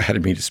because he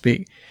invited me to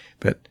speak,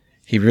 but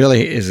he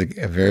really is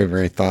a very,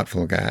 very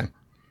thoughtful guy.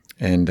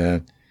 And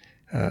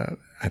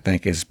I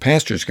think as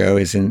pastors go,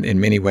 is in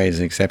many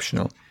ways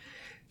exceptional.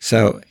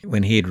 So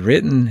when he had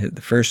written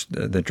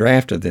the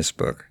draft of this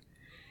book,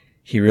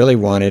 he really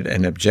wanted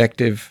an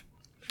objective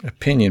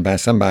opinion by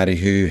somebody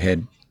who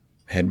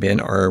had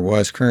been or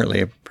was currently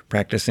a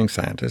practicing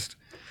scientist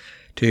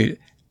to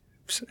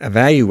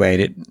evaluate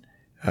it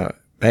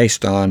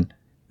based on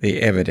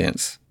the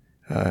evidence.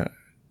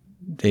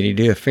 Did he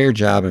do a fair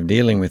job of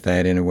dealing with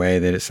that in a way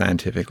that is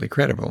scientifically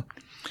credible?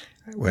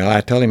 Well,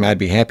 I told him I'd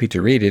be happy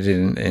to read it,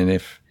 and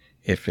if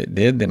If it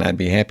did, then I'd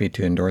be happy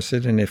to endorse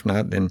it. And if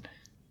not, then,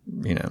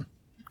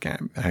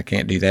 I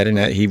can't do that. And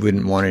he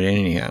wouldn't want it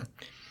anyhow.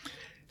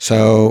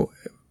 So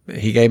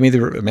he gave me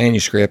the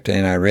manuscript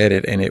and I read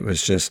it, and it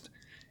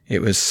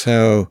was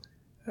so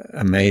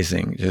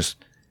amazing.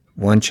 Just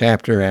one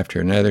chapter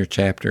after another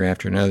chapter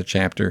after another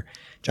chapter.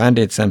 John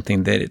did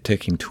something that it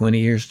took him 20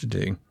 years to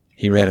do.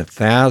 He read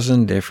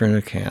 1,000 different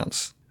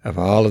accounts of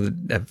all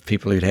of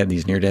people who'd had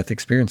these near-death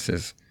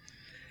experiences.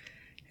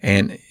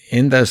 And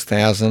in those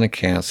 1,000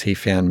 accounts, he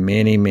found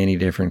many, many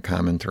different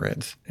common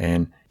threads.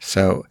 And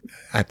so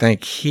I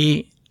think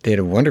he did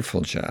a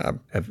wonderful job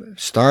of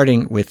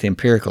starting with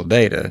empirical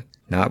data,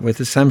 not with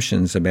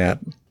assumptions about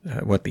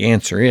what the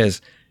answer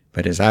is,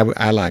 but as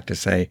I like to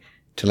say,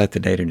 to let the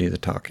data do the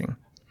talking.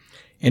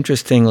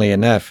 Interestingly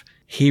enough,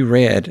 he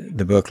read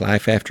the book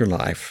Life After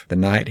Life the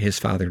night his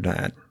father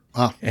died.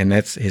 Ah. And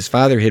his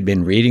father had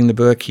been reading the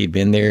book. He'd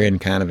been there in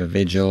kind of a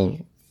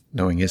vigil,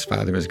 knowing his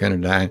father was going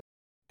to die.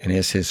 And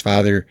as his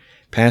father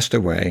passed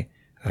away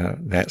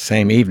that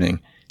same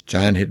evening,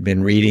 John had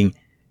been reading,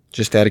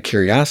 just out of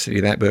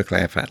curiosity, that book,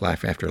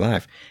 Life After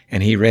Life.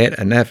 And he read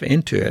enough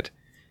into it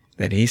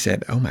that he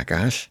said, oh my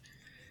gosh,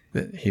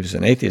 he was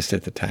an atheist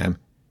at the time,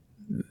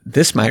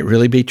 this might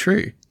really be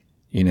true.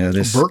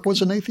 Burke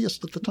was an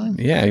atheist at the time?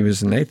 Yeah, he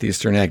was an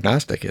atheist or an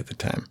agnostic at the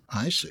time.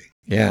 I see.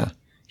 Yeah.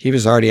 He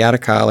was already out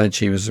of college.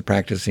 He was a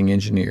practicing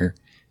engineer.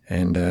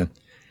 And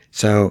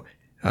so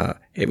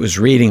it was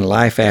reading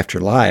Life After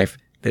Life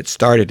that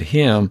started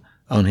him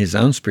on his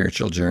own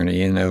spiritual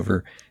journey. And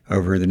over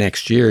the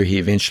next year, he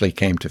eventually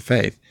came to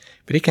faith.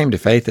 But he came to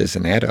faith as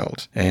an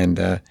adult.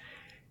 And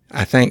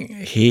I think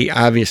he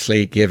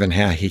obviously, given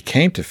how he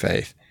came to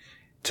faith,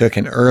 took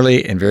an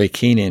early and very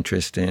keen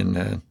interest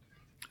in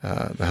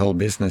the whole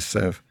business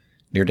of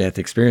near-death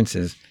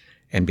experiences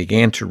and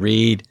began to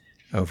read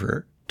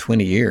over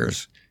 20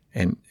 years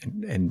and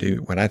do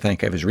what I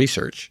think of as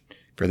research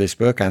for this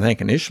book. I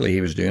think initially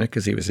he was doing it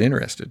because he was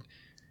interested.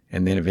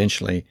 And then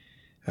eventually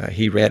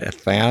he read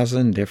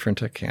 1,000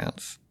 different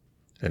accounts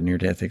of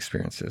near-death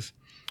experiences.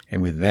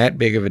 And with that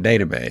big of a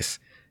database,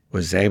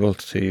 was able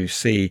to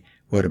see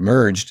what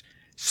emerged,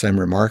 some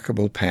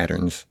remarkable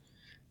patterns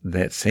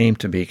that seemed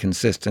to be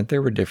consistent.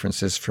 There were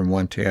differences from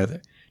one to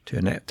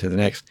the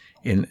next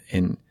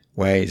in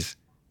ways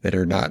that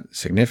are not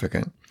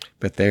significant,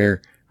 but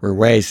there were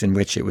ways in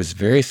which it was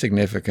very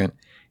significant,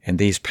 and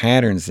these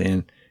patterns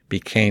then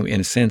became,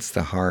 in a sense,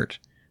 the heart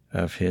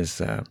of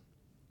his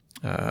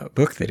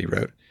book that he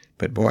wrote.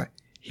 But boy,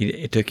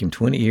 it took him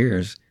 20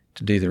 years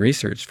to do the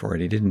research for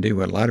it. He didn't do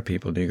what a lot of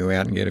people do, go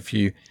out and get a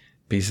few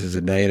pieces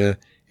of data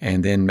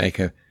and then make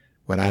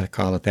what I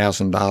call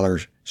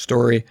 $1,000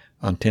 story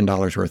on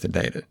 $10 worth of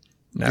data.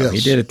 No, Yes. He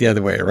did it the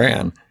other way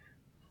around.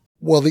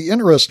 Well, the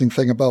interesting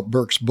thing about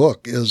Burke's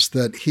book is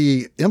that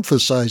he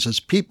emphasizes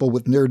people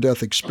with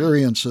near-death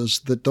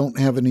experiences that don't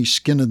have any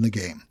skin in the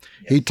game.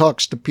 Yes. He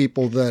talks to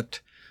people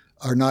that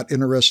are not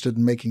interested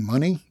in making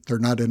money. They're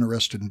not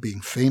interested in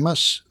being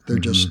famous. They're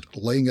just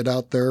laying it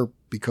out there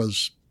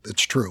because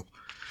it's true.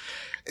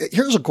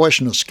 Here's a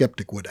question a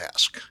skeptic would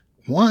ask.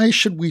 Why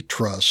should we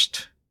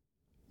trust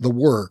the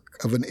work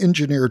of an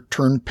engineer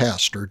turned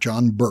pastor,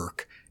 John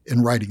Burke,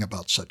 in writing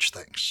about such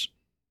things?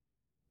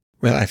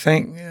 Well, I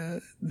think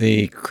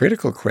the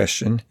critical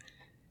question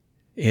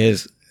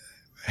is,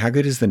 how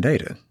good is the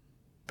data?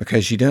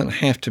 Because you don't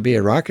have to be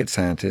a rocket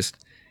scientist.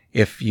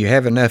 If you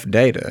have enough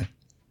data,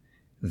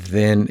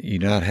 then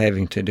you're not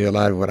having to do a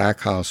lot of what I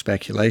call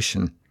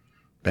speculation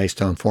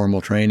based on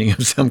formal training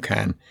of some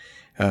kind.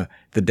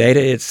 The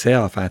data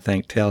itself, I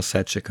think, tells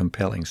such a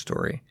compelling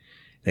story.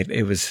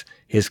 It was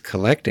his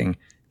collecting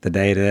the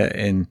data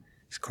and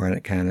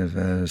kind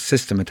of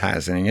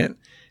systematizing it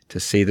to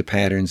see the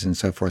patterns and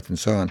so forth and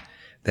so on,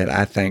 that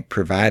I think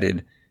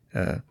provided,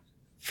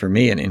 for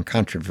me, an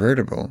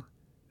incontrovertible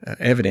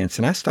evidence.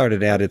 And I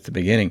started out at the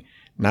beginning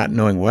not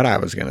knowing what I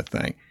was going to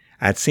think.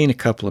 I'd seen a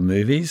couple of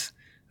movies,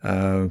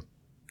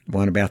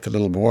 one about the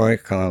little boy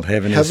called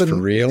Heaven is for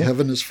Real.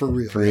 Heaven is for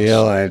Real. For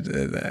real.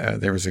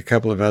 There was a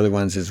couple of other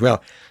ones as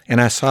well. And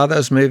I saw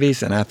those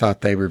movies, and I thought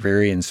they were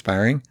very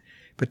inspiring.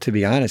 But to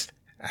be honest,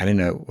 I didn't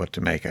know what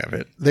to make of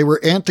it. They were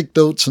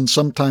anecdotes, and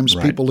sometimes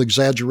Right. people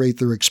exaggerate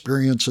their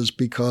experiences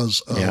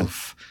because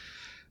of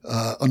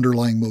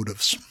underlying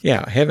motives.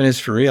 Yeah, Heaven is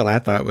for Real, I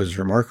thought was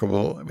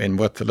remarkable in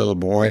what the little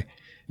boy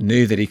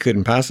knew that he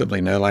couldn't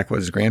possibly know, like what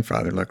his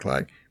grandfather looked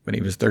like when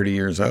he was 30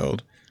 years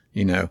old,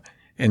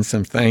 and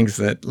some things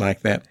that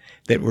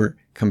were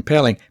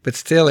compelling. But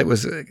still, it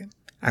was,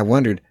 I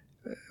wondered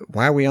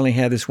why we only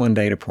had this one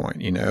data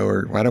point,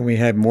 or why don't we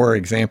have more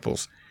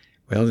examples?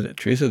 Well, the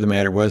truth of the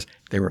matter was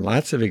there were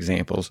lots of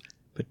examples,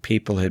 but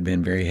people had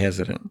been very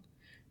hesitant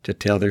to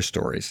tell their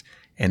stories.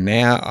 And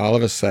now, all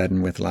of a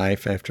sudden, with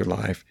Life After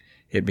Life,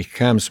 it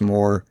becomes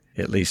more,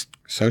 at least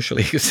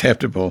socially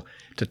acceptable,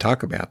 to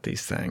talk about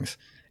these things.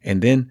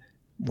 And then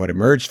what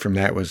emerged from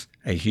that was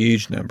a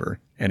huge number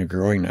and a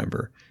growing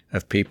number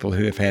of people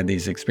who have had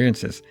these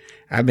experiences.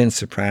 I've been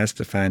surprised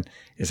to find,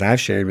 as I've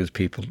shared with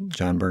people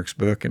John Burke's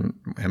book and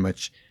how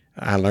much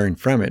I learned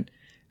from it,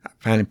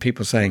 finding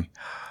people saying,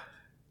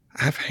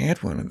 I've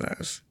had one of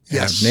those.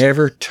 Yes. I've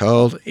never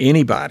told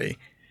anybody.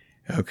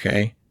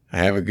 Okay. I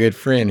have a good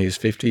friend who's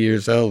 50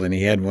 years old, and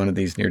he had one of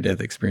these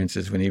near-death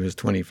experiences when he was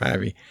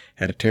 25. He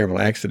had a terrible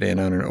accident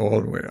on an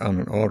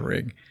oil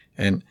rig,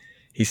 and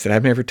he said,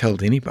 I've never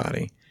told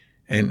anybody,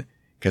 and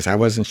because I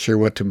wasn't sure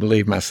what to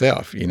believe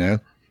myself, you know.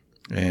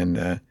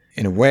 And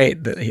in a way,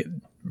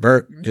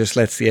 Burke just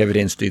lets the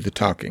evidence do the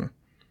talking.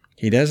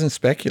 He doesn't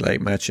speculate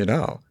much at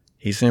all.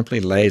 He simply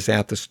lays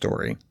out the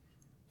story,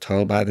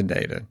 told by the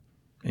data,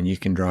 and you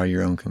can draw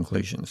your own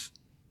conclusions.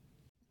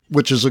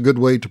 Which is a good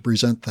way to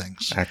present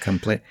things.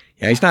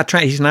 Yeah, he's not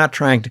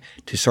trying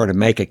to sort of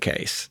make a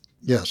case.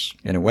 Yes.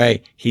 In a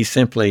way, he's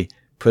simply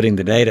putting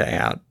the data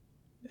out,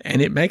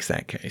 and it makes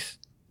that case.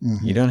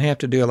 Mm-hmm. You don't have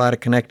to do a lot of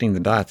connecting the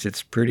dots.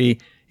 It's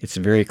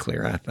very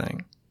clear, I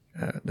think,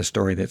 the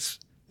story that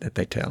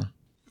they tell.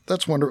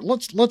 That's wonderful.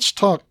 Let's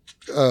talk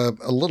a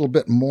little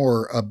bit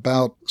more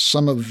about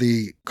some of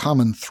the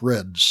common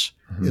threads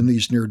in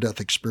these near-death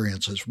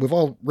experiences. We've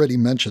already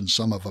mentioned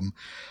some of them.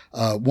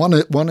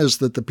 One is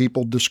that the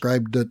people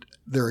described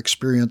their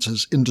experience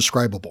as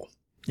indescribable.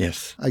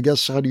 Yes. I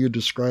guess, how do you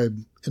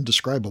describe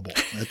indescribable?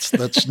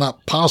 That's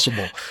not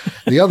possible.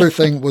 The other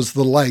thing was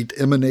the light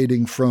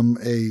emanating from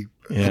a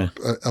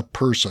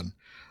person.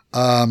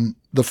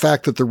 The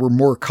fact that there were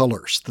more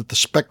colors, that the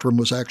spectrum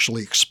was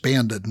actually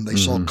expanded and they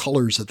saw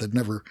colors that they'd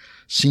never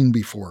seen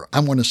before. I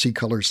want to see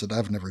colors that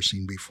I've never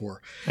seen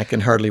before. I can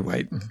hardly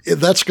wait.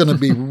 That's going to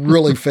be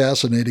really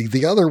fascinating.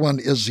 The other one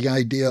is the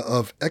idea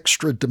of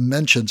extra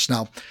dimensions.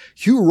 Now,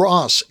 Hugh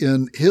Ross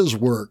in his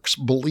works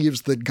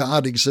believes that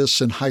God exists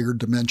in higher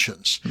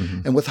dimensions.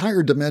 Mm-hmm. And with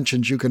higher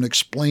dimensions, you can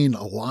explain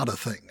a lot of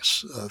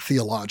things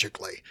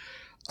theologically.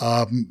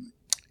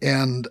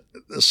 And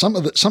some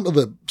of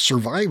the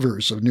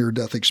survivors of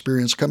near-death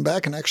experience come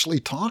back and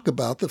actually talk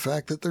about the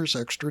fact that there's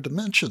extra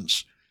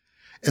dimensions.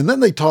 And then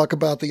they talk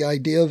about the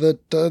idea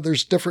that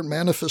there's different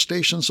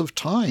manifestations of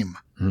time,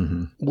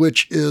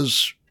 which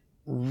is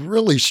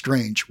really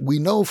strange. We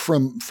know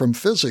from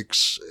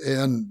physics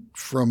and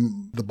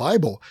from the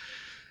Bible,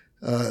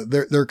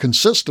 they're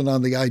consistent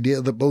on the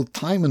idea that both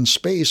time and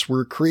space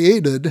were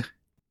created,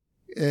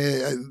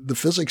 the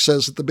physics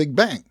says, at the Big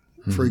Bang,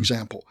 for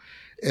example.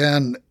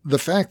 And the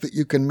fact that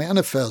you can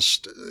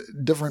manifest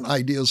different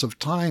ideas of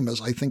time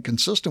is, I think,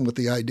 consistent with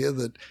the idea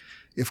that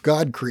if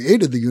God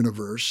created the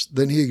universe,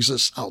 then he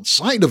exists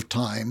outside of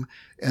time,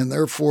 and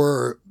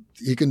therefore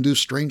he can do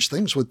strange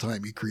things with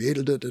time. He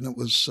created it, and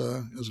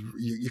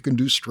you can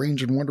do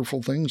strange and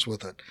wonderful things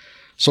with it.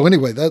 So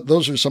anyway,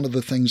 those are some of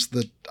the things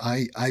that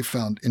I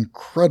found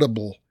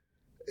incredible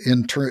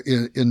in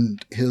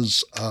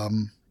his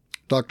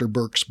Dr.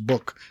 Burke's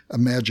book,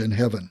 Imagine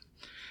Heaven.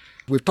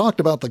 We've talked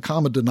about the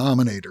common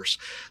denominators,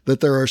 that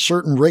there are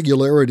certain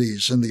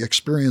regularities in the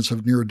experience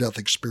of near-death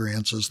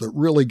experiences that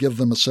really give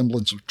them a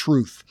semblance of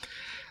truth.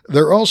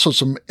 There are also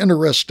some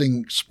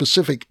interesting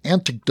specific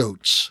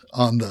anecdotes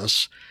on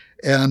this.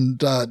 And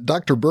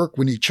Dr. Burke,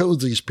 when he chose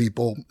these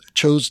people,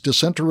 chose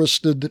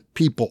disinterested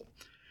people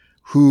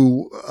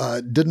who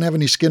didn't have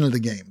any skin in the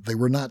game. They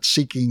were not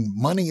seeking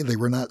money. They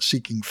were not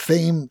seeking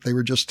fame. They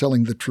were just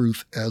telling the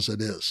truth as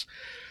it is.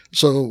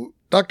 So,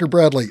 Dr.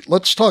 Bradley,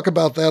 let's talk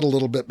about that a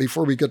little bit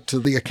before we get to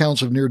the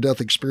accounts of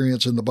near-death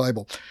experience in the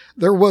Bible.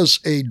 There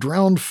was a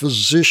drowned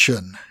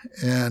physician,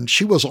 and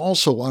she was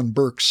also on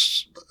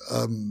Burke's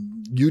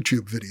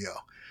YouTube video.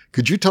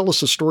 Could you tell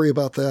us a story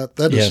about that?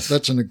 Yes.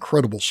 That's an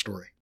incredible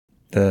story.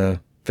 The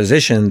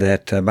physician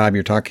that, Bob,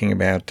 you're talking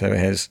about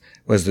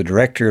was the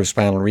director of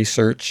spinal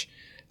research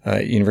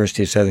at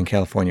University of Southern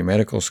California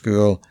Medical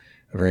School,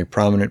 a very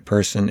prominent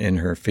person in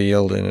her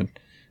field and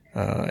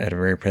at a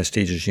very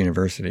prestigious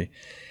university.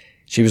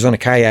 She was on a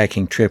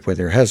kayaking trip with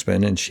her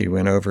husband, and she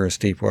went over a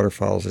steep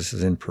waterfalls. This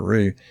is in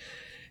Peru.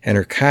 And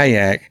her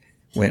kayak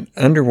went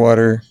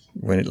underwater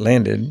when it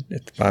landed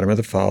at the bottom of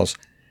the falls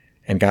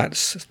and got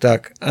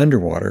stuck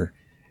underwater.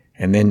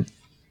 And then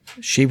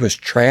she was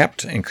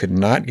trapped and could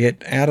not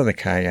get out of the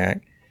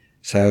kayak.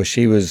 So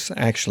she was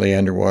actually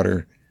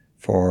underwater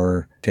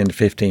for 10 to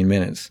 15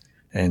 minutes.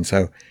 And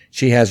so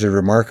she has a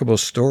remarkable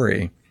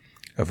story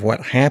of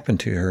what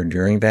happened to her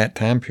during that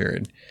time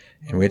period,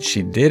 in which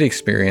she did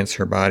experience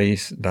her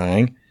body's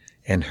dying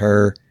and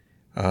her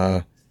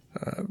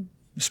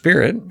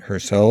spirit, her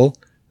soul,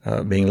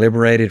 being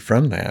liberated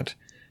from that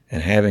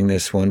and having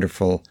this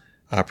wonderful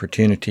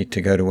opportunity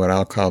to go to what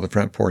I'll call the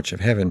front porch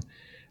of heaven,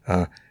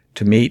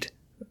 to meet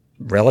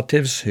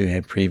relatives who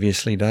had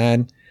previously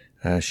died.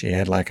 She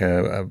had like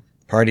a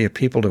party of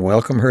people to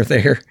welcome her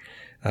there.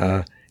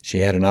 She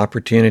had an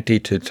opportunity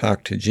to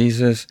talk to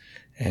Jesus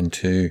and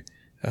to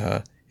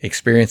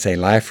experience a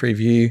life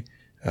review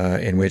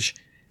in which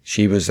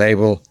she was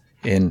able,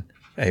 in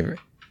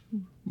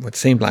what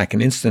seemed like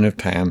an instant of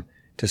time,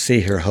 to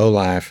see her whole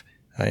life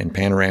in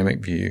panoramic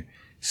view,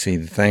 see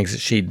the things that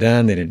she'd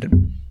done that had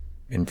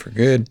been for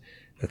good,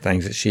 the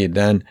things that she had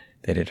done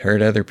that had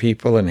hurt other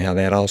people, and how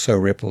that also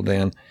rippled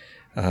down.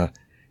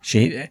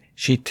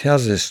 She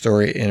tells this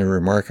story in a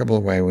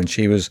remarkable way. When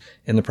she was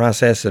in the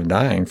process of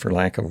dying for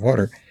lack of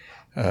water,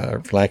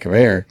 for lack of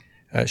air,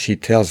 she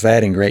tells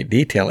that in great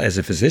detail as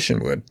a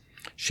physician would.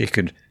 She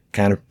could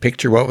kind of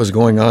picture what was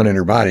going on in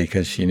her body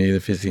because she knew the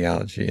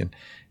physiology.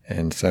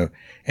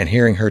 And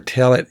hearing her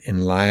tell it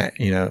in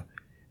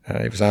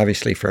it was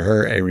obviously for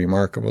her a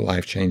remarkable,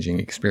 life-changing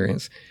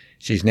experience.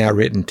 She's now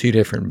written 2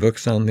 different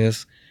books on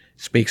this,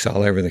 speaks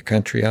all over the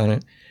country on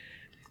it.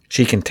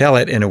 She can tell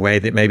it in a way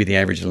that maybe the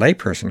average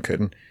layperson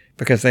couldn't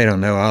because they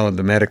don't know all of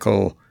the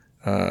medical,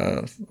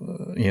 things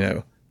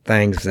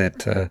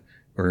that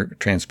were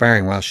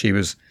transpiring while she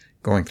was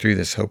going through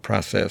this whole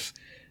process.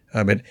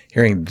 But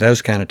hearing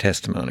those kind of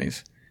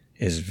testimonies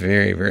is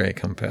very, very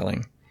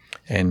compelling.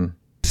 And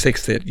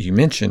 6 that you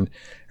mentioned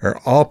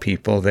are all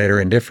people that are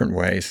in different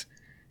ways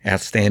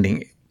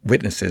outstanding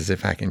witnesses,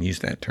 if I can use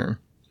that term,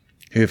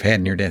 who have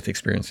had near-death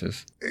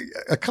experiences.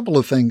 A couple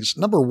of things.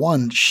 Number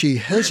one, she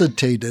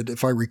hesitated,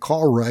 if I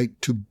recall right,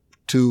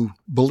 to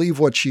believe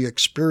what she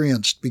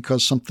experienced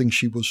because something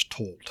she was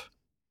told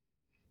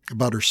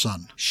about her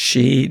son.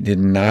 She did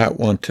not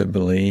want to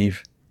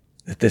believe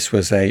that this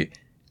was a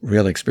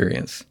real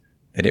experience,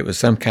 that it was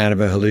some kind of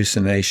a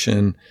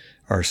hallucination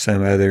or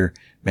some other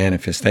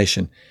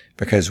manifestation,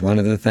 because one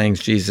of the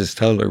things Jesus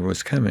told her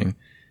was coming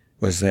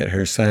was that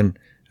her son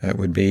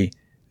would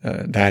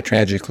die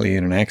tragically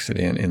in an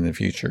accident in the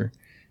future.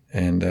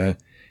 And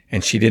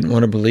she didn't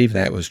want to believe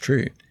that was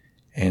true.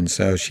 And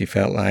so she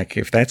felt like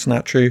if that's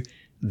not true,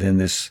 then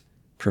this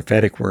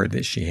prophetic word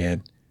that she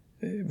had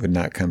would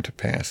not come to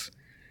pass.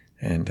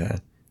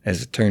 And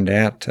as it turned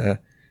out,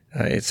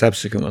 it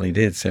subsequently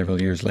did.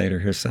 Several years later,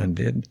 her son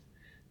did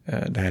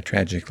die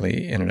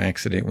tragically in an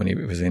accident when he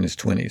was in his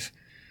 20s.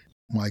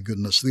 My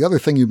goodness. The other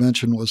thing you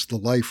mentioned was the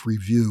life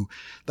review.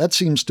 That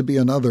seems to be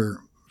another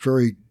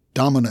very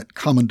dominant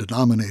common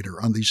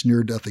denominator on these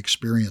near-death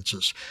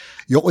experiences.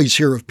 You always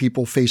hear of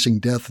people facing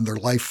death and their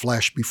life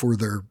flash before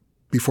their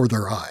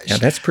eyes. Yeah,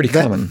 that's pretty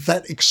common.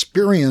 That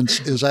experience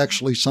is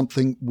actually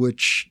something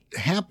which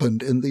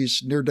happened in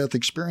these near-death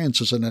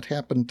experiences, and it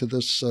happened to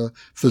this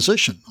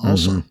physician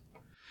also. Mm-hmm.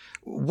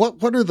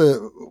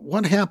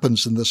 What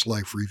happens in this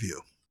life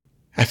review?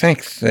 I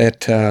think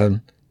that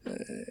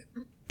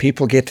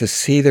people get to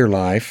see their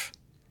life,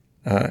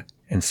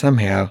 and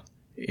somehow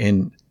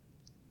in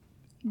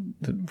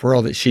the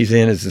world that she's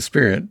in as a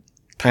spirit,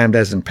 time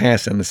doesn't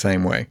pass in the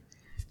same way.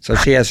 So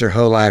she has her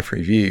whole life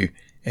review,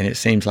 and it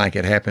seems like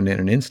it happened in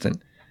an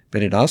instant,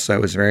 but it also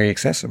was very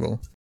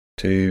accessible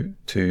to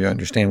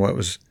understand what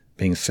was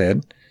being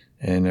said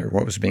or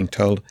what was being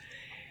told.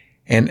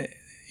 And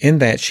in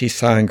that, she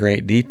saw in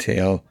great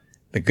detail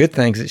the good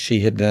things that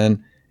she had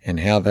done and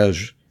how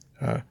those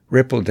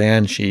rippled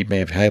down. She may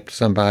have helped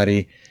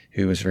somebody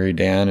who was very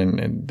down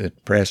and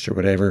depressed or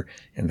whatever,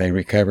 and they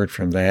recovered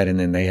from that, and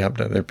then they helped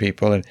other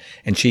people.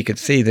 And she could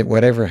see that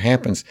whatever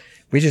happens,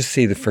 we just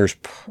see the first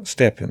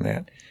step in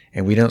that,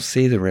 and we don't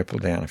see the ripple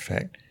down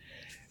effect.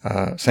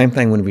 Same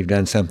thing when we've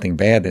done something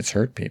bad that's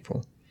hurt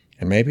people,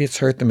 and maybe it's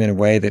hurt them in a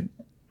way that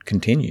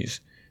continues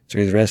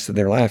through the rest of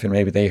their life, and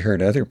maybe they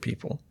hurt other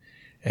people.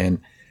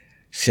 And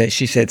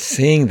she said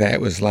seeing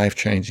that was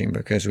life-changing,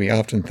 because we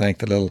often think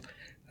the little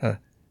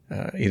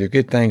either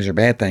good things or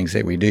bad things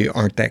that we do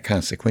aren't that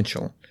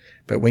consequential.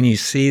 But when you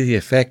see the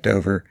effect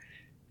over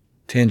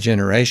 10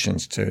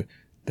 generations to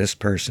this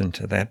person,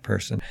 to that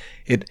person,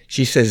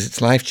 she says it's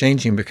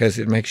life-changing because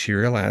it makes you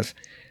realize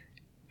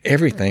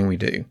everything we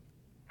do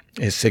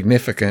is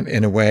significant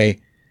in a way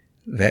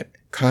that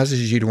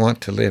causes you to want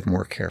to live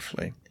more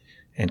carefully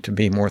and to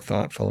be more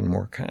thoughtful and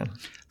more kind.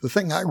 The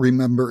thing I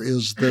remember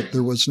is that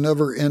there was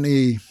never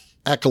any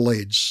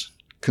accolades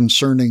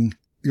concerning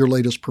your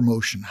latest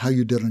promotion, how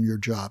you did on your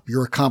job,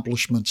 your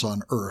accomplishments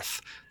on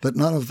earth, that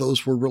none of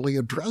those were really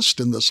addressed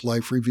in this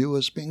life review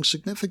as being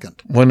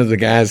significant. One of the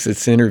guys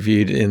that's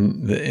interviewed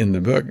in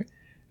the book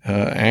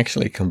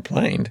actually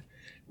complained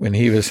when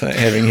he was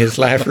having his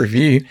life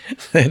review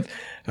that,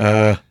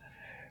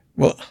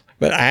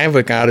 but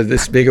I got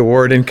this big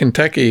award in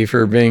Kentucky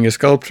for being a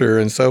sculptor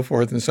and so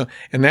forth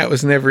and that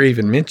was never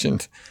even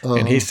mentioned.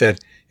 And he said,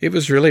 it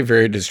was really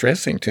very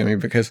distressing to me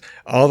because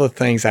all the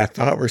things I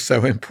thought were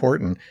so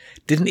important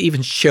didn't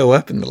even show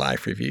up in the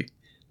life review.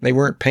 They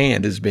weren't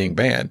panned as being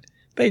bad.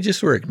 They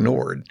just were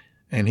ignored.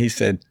 And he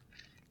said,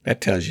 that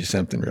tells you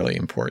something really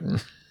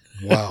important.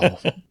 Wow,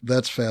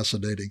 that's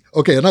fascinating.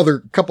 Okay,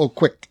 another couple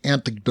quick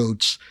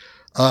anecdotes.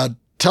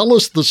 Tell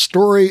us the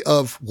story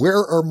of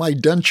Where Are My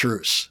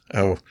Dentures?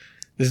 Oh,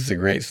 this is a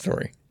great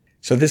story.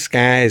 So this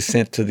guy is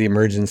sent to the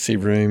emergency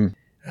room.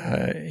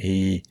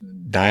 He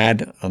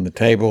died on the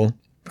table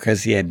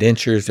because he had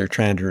dentures. They're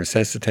trying to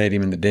resuscitate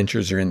him, and the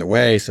dentures are in the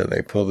way, so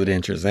they pull the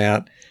dentures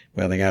out.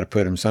 Well, they got to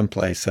put him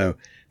someplace, so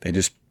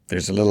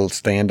there's a little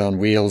stand on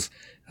wheels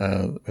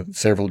with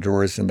several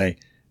drawers, and they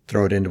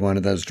throw it into one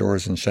of those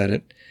drawers and shut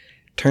it.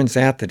 Turns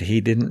out that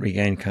he didn't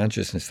regain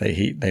consciousness.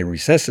 They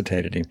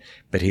resuscitated him,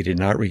 but he did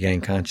not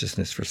regain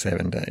consciousness for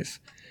 7 days.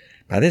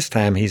 By this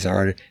time, he's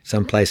already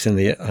someplace in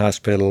the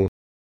hospital,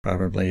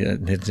 probably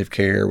intensive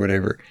care or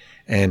whatever.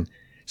 And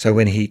so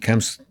when he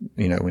becomes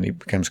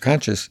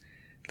conscious,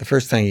 the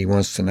first thing he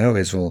wants to know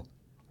is, well,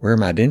 where are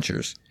my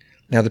dentures?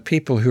 Now, the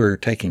people who are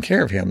taking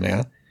care of him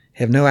now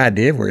have no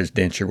idea where his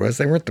denture was.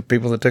 They weren't the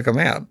people that took him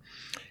out.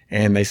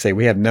 And they say,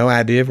 we have no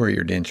idea where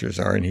your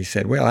dentures are. And he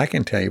said, well, I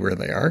can tell you where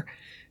they are.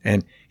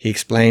 And he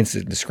explains,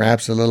 it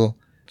describes a little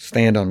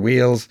stand on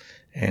wheels,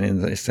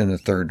 and it's in the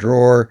third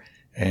drawer,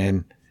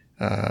 and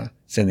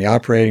it's in the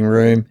operating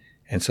room.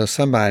 And so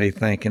somebody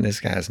thinking, this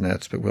guy's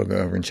nuts, but we'll go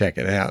over and check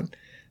it out.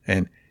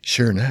 And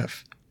sure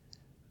enough,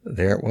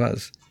 there it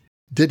was.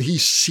 Did he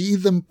see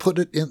them put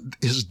it in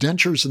his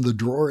dentures in the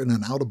drawer in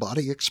an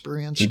out-of-body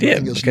experience? He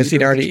did, because he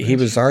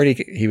was already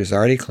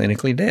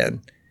clinically dead.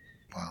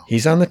 Wow.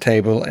 He's on the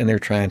table, and they're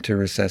trying to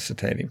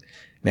resuscitate him.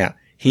 Now,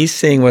 he's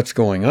seeing what's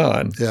going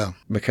on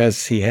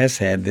because he has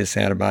had this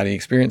out-of-body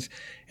experience,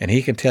 and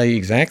he can tell you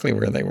exactly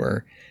where they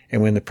were.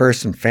 And when the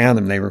person found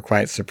them, they were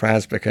quite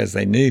surprised because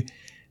they knew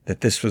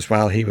that this was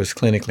while he was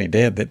clinically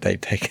dead that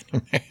they'd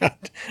taken him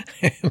out.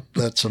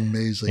 That's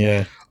amazing.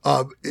 Yeah.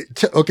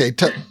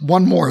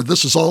 One more.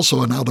 This is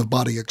also an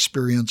out-of-body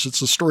experience.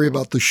 It's a story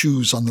about the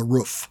shoes on the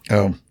roof.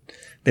 Oh,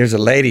 there's a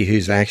lady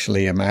who's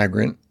actually a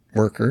migrant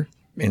worker.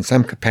 In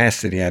some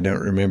capacity, I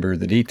don't remember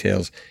the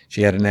details.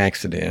 She had an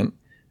accident,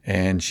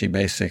 and she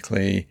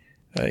basically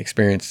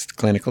experienced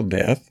clinical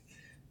death.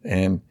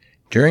 And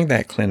during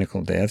that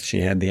clinical death,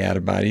 she had the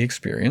out-of-body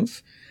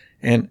experience.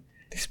 And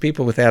these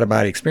people with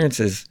out-of-body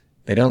experiences,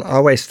 they don't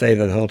always stay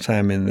the whole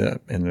time in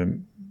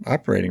the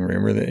operating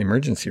room or the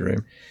emergency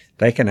room.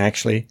 They can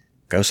actually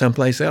go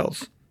someplace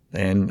else.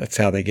 And that's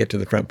how they get to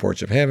the front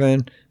porch of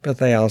heaven, but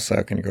they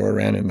also can go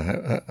around in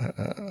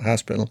the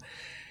hospital.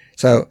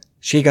 So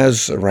she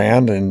goes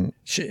around, and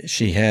she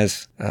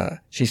sees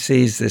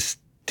this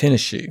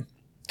tennis shoe.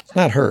 It's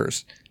not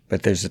hers,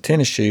 but there's a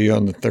tennis shoe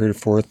on the third or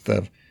fourth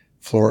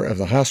floor of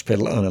the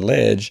hospital on a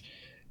ledge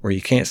where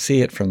you can't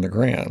see it from the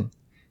ground,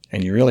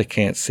 and you really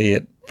can't see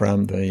it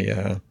from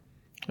the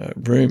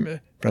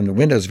from the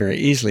windows very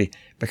easily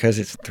because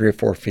it's 3 or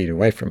 4 feet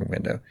away from a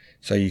window.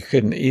 So you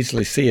couldn't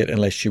easily see it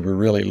unless you were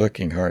really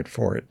looking hard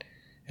for it,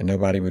 and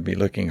nobody would be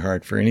looking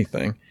hard for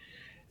anything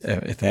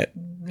in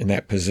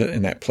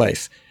that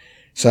place.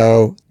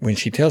 So when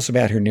she tells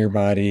about her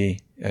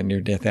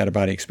near-death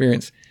out-of-body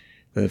experience,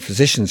 the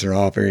physicians are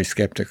all very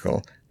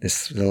skeptical.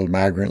 This little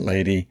migrant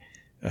lady,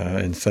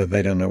 and so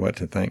they don't know what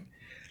to think.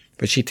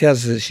 But she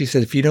says,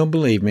 if you don't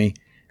believe me,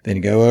 then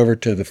go over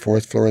to the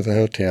 4th floor of the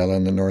hotel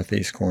on the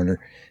northeast corner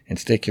and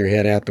stick your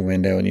head out the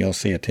window, and you'll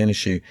see a tennis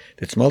shoe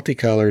that's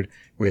multicolored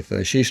with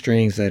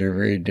shoestrings that are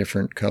very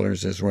different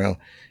colors as well.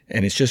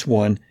 And it's just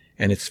one,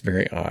 and it's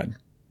very odd.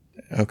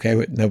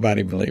 Okay,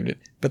 nobody believed it.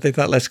 But they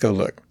thought, let's go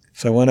look.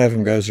 So one of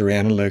them goes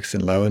around and looks,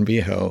 and lo and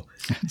behold,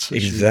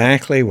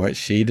 exactly what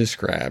she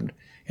described.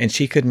 And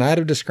she could not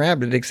have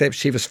described it except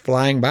she was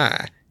flying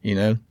by,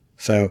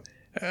 So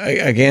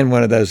again,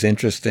 one of those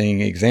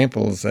interesting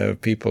examples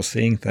of people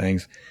seeing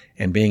things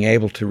and being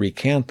able to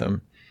recount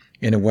them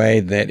in a way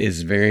that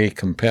is very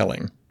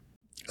compelling.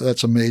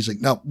 That's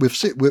amazing. Now,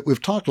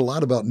 we've talked a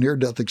lot about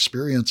near-death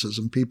experiences,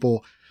 and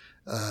people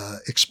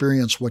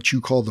experience what you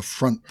call the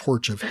front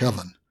porch of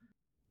heaven.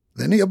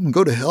 Do any of them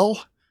go to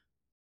hell?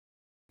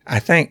 I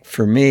think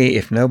for me,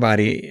 if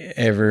nobody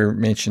ever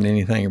mentioned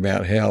anything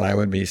about hell, I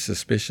would be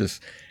suspicious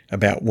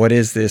about what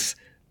is this,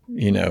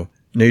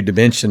 new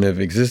dimension of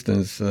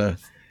existence.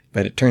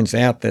 But it turns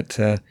out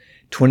that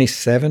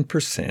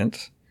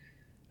 27%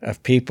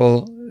 of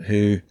people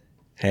who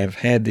have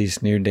had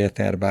these near-death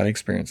out-of-body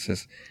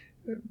experiences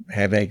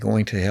have a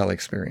going-to-hell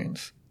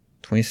experience.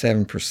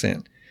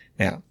 27%.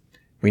 Now,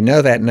 we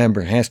know that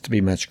number has to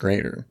be much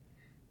greater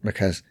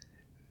because,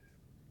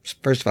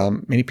 first of all,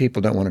 many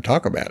people don't want to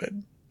talk about it,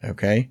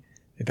 okay?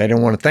 They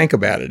don't want to think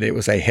about it. It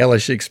was a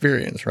hellish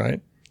experience, right?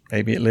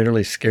 Maybe it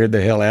literally scared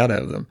the hell out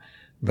of them.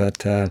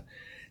 But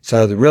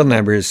so the real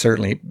number is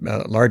certainly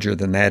larger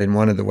than that. And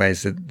one of the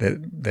ways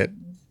that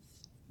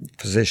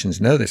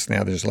physicians know this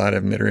now, there's a lot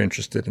of them that are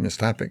interested in this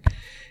topic,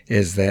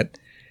 is that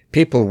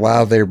people,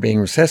 while they're being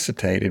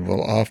resuscitated,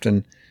 will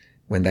often,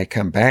 when they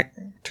come back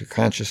to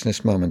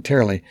consciousness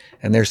momentarily,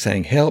 and they're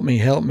saying, help me,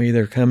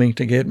 they're coming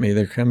to get me,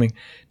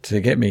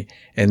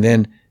 and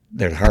then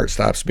their heart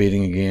stops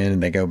beating again,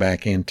 and they go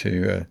back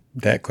into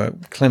that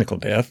clinical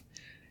death,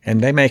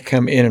 and they may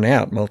come in and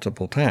out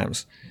multiple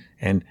times.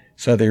 And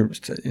so they're,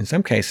 in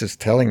some cases,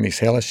 telling these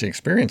hellish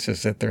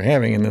experiences that they're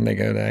having, and then they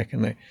go back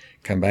and they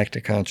come back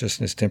to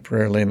consciousness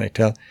temporarily, and they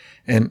tell,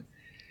 and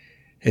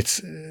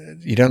it's,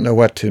 you don't know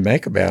what to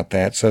make about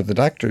that. So the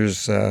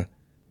doctors,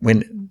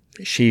 when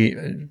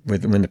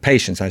the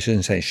patients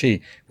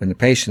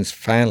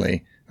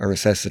finally are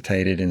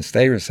resuscitated and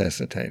stay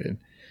resuscitated,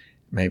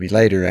 maybe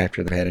later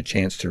after they've had a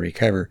chance to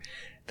recover,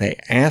 they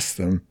ask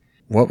them,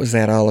 what was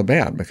that all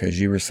about? Because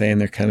you were saying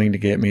they're coming to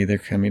get me,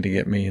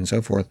 and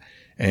so forth.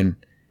 And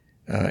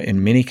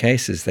in many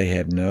cases, they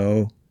have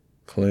no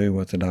clue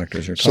what the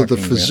doctors are talking about.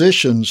 So the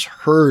physicians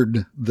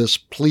heard this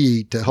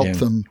plea to help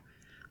them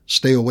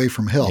stay away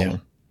from hell. Yeah.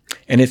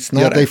 And it's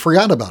not... they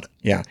forgot about it.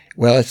 Yeah.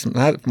 Well, it's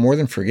not more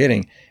than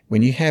forgetting.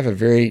 When you have a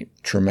very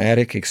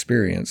traumatic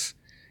experience,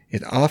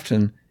 it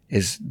often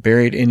is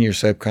buried in your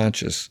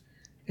subconscious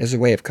as a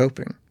way of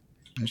coping.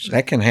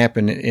 That can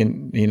happen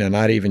in,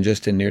 not even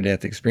just in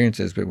near-death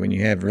experiences, but when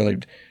you have really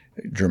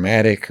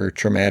dramatic or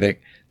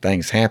traumatic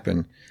things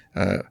happen,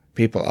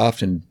 people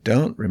often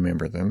don't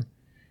remember them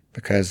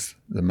because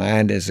the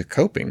mind is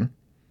coping,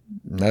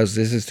 knows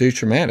this is too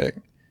traumatic.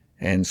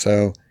 And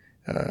so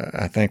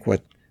I think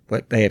what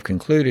they have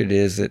concluded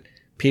is that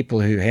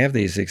people who have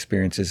these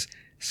experiences,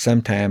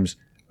 sometimes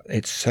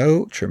it's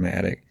so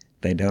traumatic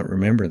they don't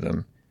remember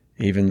them,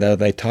 even though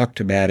they talked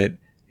about it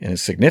in a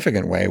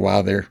significant way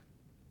while they're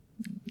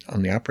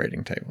on the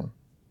operating table.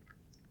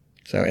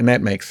 So, and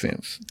that makes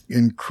sense.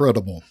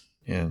 Incredible.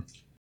 Yeah.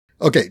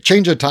 Okay,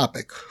 change of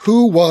topic.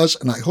 Who was,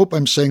 and I hope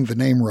I'm saying the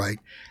name right,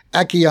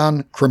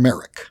 Akiane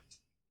Krameric?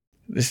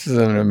 This is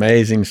an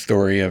amazing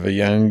story of a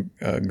young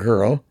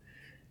girl.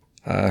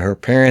 Her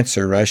parents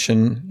are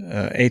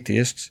Russian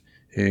atheists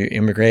who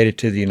immigrated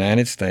to the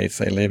United States.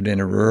 They lived in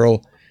a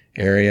rural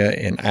area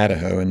in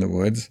Idaho in the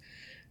woods.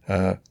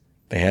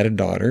 They had a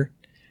daughter.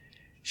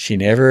 She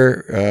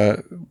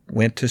never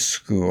went to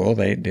school.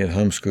 They did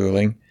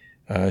homeschooling.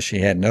 She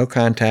had no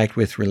contact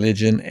with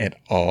religion at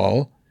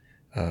all,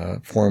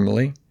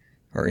 formally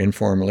or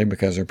informally,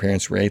 because her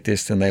parents were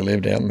atheists and they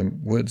lived out in the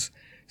woods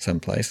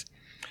someplace.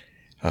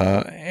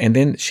 And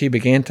then she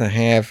began to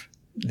have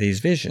these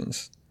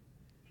visions.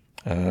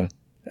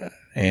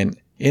 And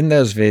in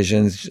those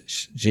visions,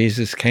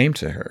 Jesus came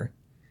to her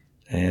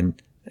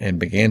and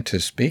began to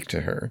speak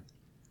to her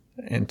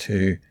and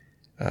to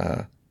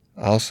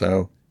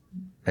also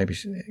maybe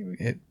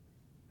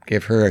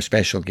give her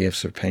special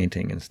gifts of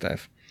painting and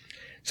stuff.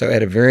 So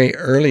at a very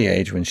early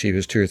age, when she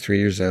was 2 or 3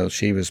 years old,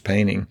 she was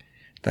painting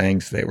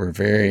things that were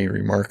very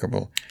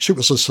remarkable. She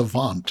was a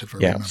savant, if I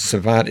remember.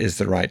 Savant is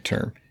the right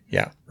term.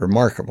 Yeah,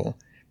 remarkable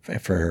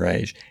for her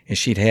age. And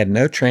she'd had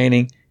no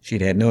training. She'd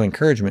had no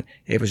encouragement.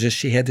 It was just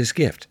she had this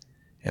gift.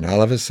 And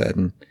all of a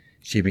sudden,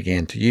 she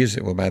began to use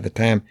it. Well, by the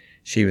time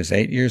she was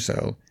 8 years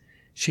old,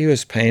 she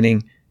was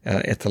painting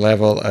at the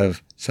level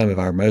of some of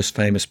our most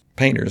famous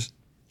painters,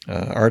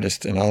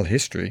 artists in all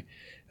history.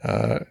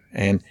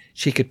 And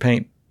she could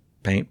paint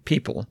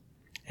people,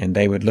 and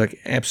they would look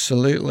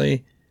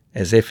absolutely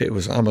as if it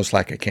was almost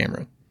like a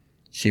camera.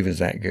 She was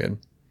that good.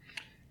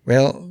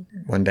 Well,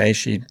 one day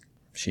she'd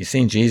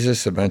seen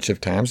Jesus a bunch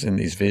of times in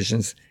these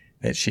visions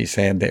that she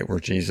said that were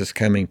Jesus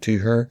coming to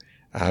her,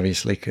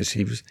 obviously, because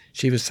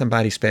she was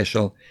somebody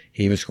special.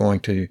 He was going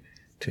to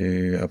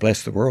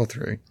bless the world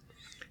through.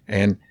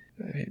 And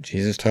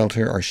Jesus told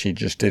her, or she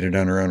just did it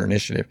on her own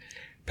initiative,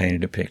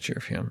 painted a picture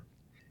of him.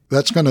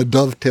 That's going to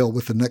dovetail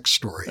with the next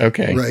story.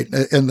 Okay. Right.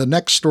 And the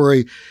next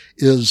story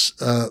is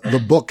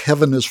the book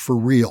Heaven is for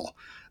Real.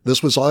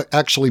 This was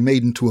actually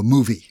made into a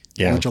movie,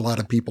 which a lot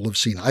of people have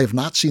seen. I have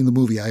not seen the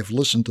movie. I have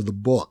listened to the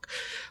book.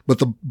 But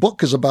the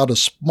book is about a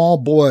small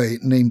boy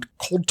named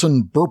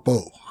Colton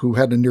Burpo who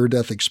had a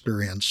near-death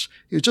experience.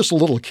 He was just a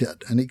little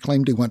kid, and he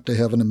claimed he went to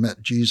heaven and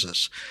met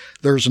Jesus.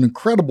 There's an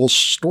incredible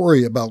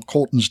story about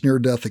Colton's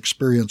near-death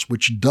experience,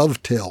 which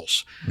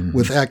dovetails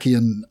with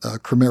Akiane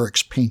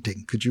Krameric's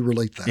painting. Could you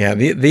relate that? Yeah,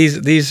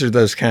 these are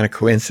those kind of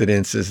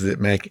coincidences that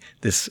make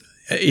this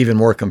even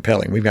more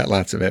compelling. We've got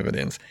lots of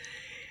evidence.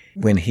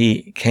 When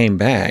he came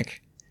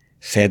back,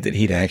 said that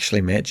he'd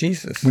actually met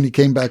Jesus. When he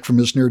came back from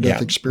his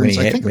near-death experience.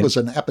 I think it was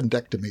an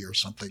appendectomy or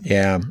something.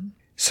 Yeah.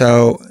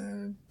 So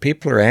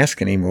people are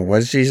asking him, well,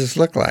 what does Jesus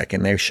look like?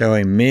 And they're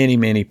showing many,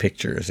 many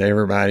pictures.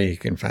 Everybody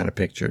can find a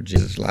picture of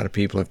Jesus. A lot of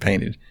people have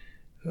painted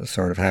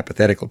sort of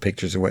hypothetical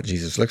pictures of what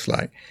Jesus looks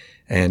like.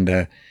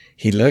 And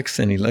he looks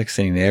and he looks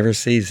and he never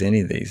sees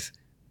any of these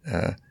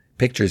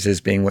pictures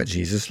as being what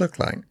Jesus looked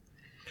like.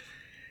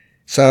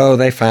 So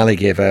they finally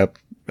give up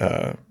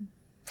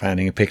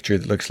finding a picture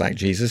that looks like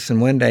Jesus. And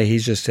one day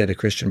he's just at a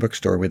Christian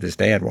bookstore with his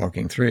dad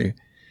walking through,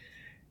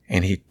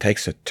 and he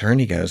takes a turn.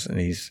 He goes, and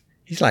he's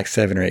like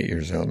 7 or 8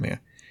 years old now.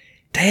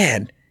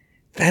 Dad,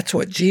 that's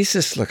what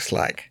Jesus looks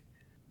like.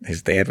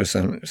 His dad was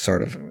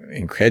sort of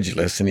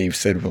incredulous, and he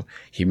said, well,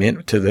 he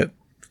meant to the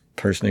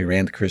person who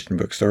ran the Christian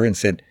bookstore and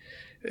said,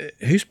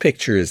 whose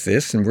picture is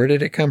this, and where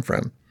did it come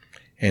from?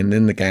 And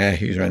then the guy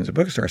who runs the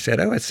bookstore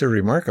said, oh, it's a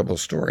remarkable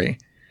story.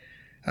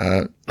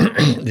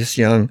 This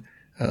young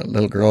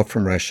little girl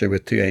from Russia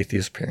with 2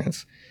 atheist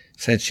parents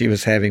said she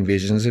was having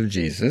visions of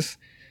Jesus,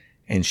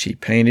 and she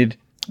painted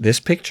this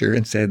picture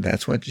and said,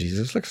 that's what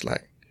Jesus looks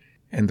like.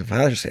 And the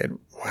father said,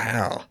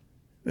 wow,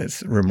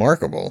 that's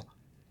remarkable.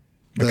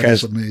 That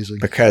is amazing.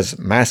 Because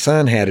my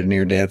son had a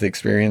near-death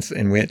experience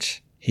in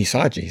which he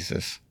saw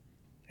Jesus,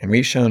 and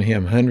we've shown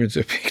him hundreds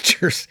of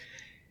pictures.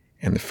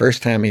 And the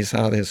first time he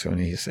saw this one,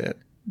 he said,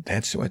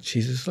 that's what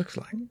Jesus looks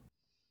like.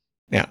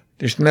 Now,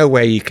 there's no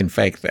way you can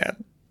fake that.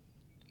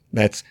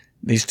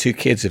 These 2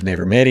 kids have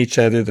never met each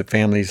other. The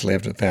families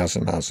lived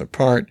 1,000 miles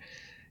apart.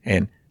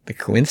 And the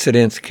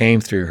coincidence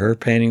came through her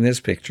painting this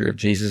picture of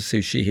Jesus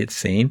who she had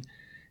seen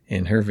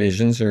in her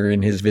visions or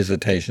in his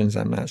visitations,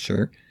 I'm not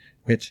sure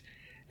which.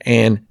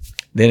 And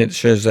then it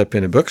shows up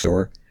in a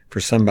bookstore for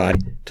somebody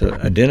to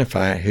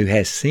identify who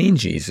has seen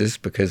Jesus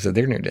because of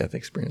their near-death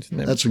experience.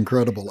 That's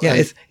incredible.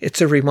 Yeah,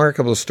 it's a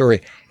remarkable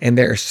story. And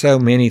there are so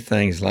many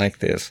things like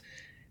this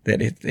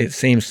that it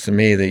seems to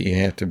me that you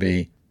have to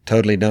be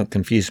totally, don't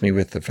confuse me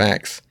with the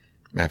facts,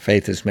 my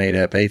faith is made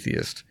up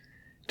atheist,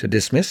 to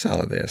dismiss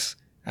all of this.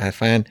 I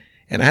think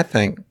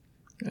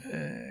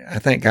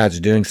God's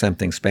doing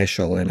something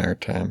special in our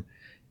time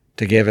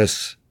to give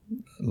us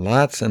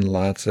lots and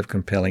lots of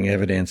compelling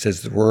evidence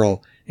as the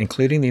world,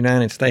 including the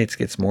United States,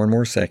 gets more and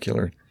more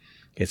secular,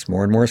 gets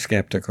more and more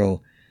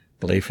skeptical,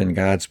 belief in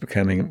God's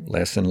becoming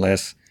less and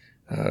less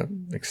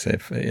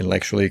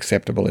intellectually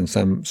acceptable in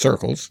some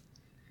circles.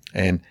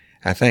 And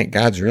I think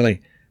God's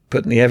really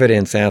putting the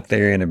evidence out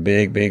there in a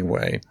big, big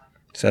way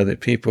so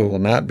that people will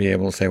not be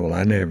able to say, well,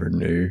 I never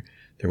knew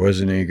there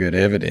wasn't any good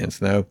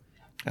evidence. No,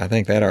 I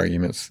think that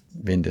argument's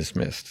been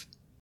dismissed.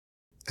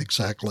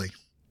 Exactly.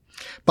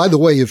 By the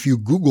way, if you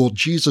Google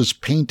Jesus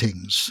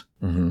paintings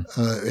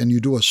and you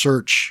do a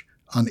search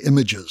on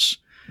images,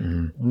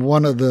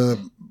 one of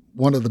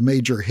the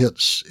major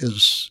hits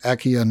is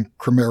Akian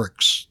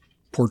Kramerik's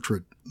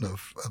portrait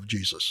of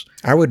Jesus.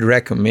 I would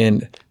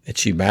recommend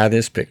that you buy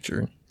this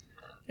picture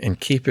and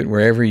keep it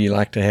wherever you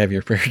like to have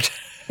your prayer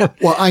time.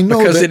 Well, I know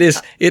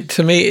because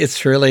to me,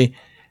 it's really,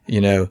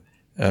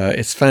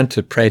 it's fun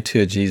to pray to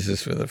a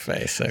Jesus with a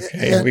face.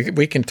 Okay,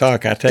 we can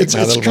talk. I take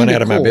my little one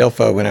out of my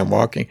billfold when I'm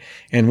walking,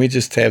 and we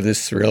just have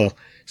this real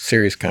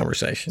serious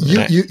conversation.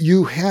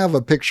 You have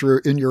a picture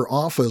in your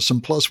office,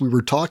 and plus we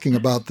were talking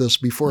about this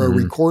before our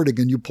recording,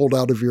 and you pulled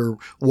out of your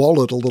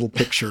wallet a little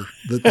picture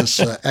that this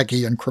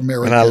Akian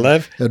Kramarik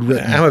had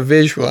written.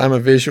 I'm a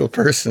visual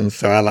person,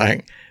 so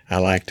I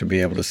like to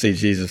be able to see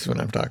Jesus when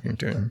I'm talking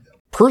to him.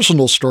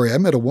 Personal story. I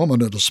met a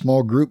woman at a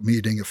small group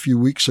meeting a few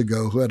weeks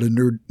ago who had a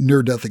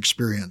near-death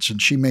experience, and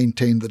she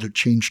maintained that it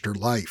changed her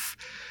life.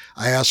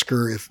 I asked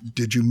her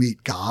did you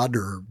meet God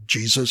or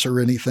Jesus or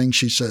anything?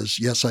 She says,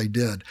 yes, I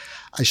did.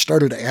 I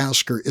started to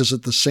ask her, is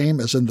it the same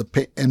as in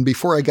and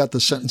before I got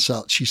the sentence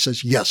out, she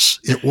says, yes,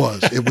 it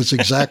was. It was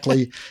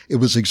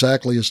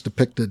exactly as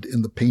depicted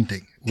in the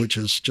painting, which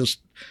is just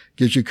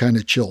gives you kind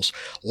of chills.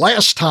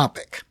 Last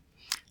topic,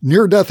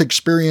 near-death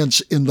experience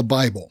in the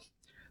Bible.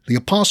 The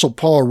Apostle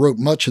Paul wrote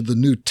much of the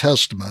New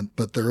Testament,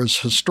 but there is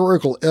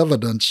historical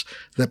evidence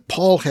that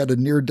Paul had a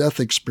near-death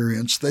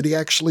experience that he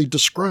actually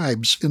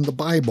describes in the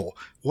Bible.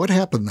 What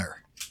happened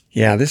there?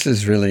 Yeah, this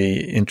is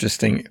really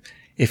interesting.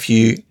 If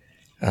you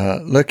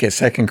look at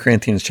 2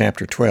 Corinthians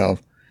chapter 12,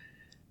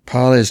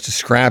 Paul is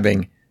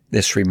describing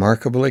this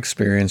remarkable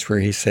experience where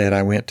he said,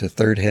 I went to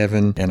third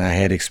heaven and I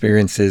had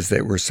experiences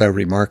that were so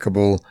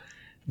remarkable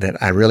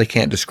that I really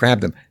can't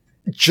describe them.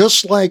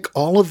 Just like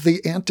all of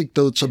the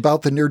anecdotes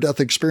about the near-death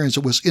experience,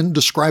 it was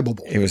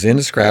indescribable. It was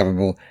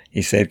indescribable,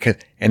 he said,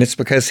 and it's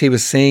because he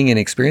was seeing and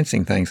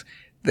experiencing things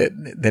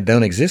that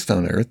don't exist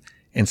on earth,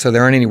 and so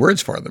there aren't any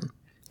words for them,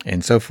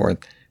 and so forth.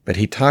 But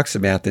he talks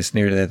about this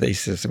near-death. He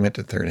says, I went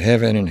to third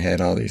heaven and had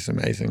all these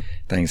amazing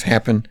things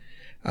happen.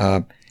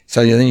 So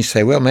then you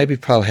say, well, maybe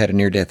Paul had a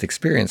near-death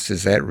experience.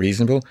 Is that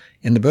reasonable?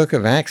 In the book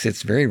of Acts,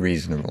 it's very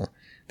reasonable.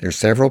 There are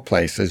several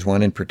places,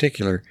 one in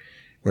particular,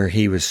 where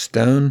he was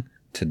stoned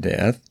to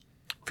death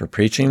for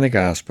preaching the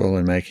gospel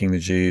and making the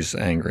Jews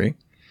angry.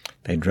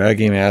 They drug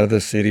him out of the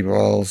city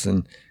walls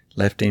and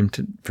left him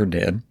for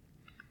dead.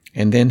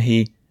 And then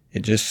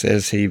it just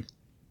says he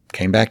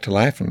came back to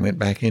life and went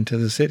back into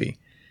the city.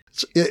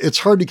 It's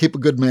hard to keep a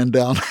good man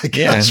down, I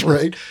guess,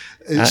 right?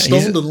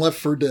 Stoned and left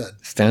for dead.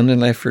 Stoned and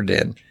left for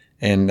dead.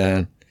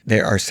 And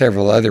there are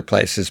several other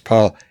places.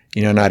 Paul,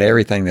 not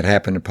everything that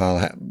happened to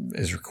Paul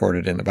is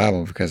recorded in the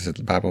Bible because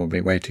the Bible would be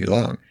way too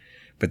long.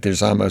 But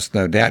there's almost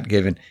no doubt,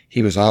 given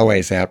he was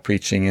always out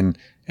preaching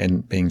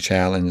and being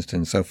challenged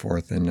and so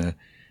forth. And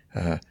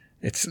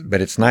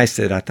it's nice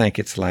that I think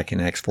it's like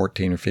in Acts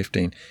 14 or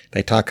 15,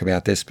 they talk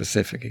about this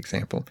specific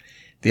example.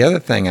 The other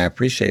thing I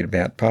appreciate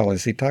about Paul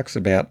is he talks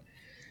about,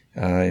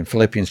 in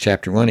Philippians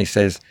chapter 1, he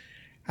says,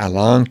 I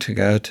long to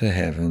go to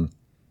heaven,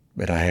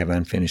 but I have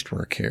unfinished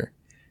work here.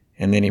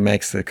 And then he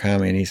makes the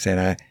comment, he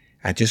said,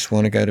 I just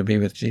want to go to be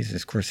with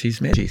Jesus. Of course,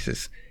 he's met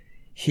Jesus.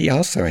 He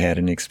also had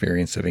an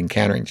experience of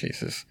encountering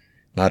Jesus,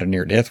 not a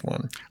near-death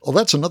one. Well,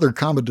 that's another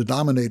common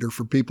denominator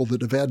for people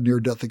that have had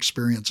near-death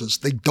experiences.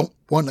 They don't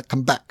want to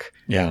come back.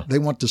 Yeah. They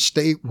want to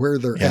stay where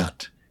they're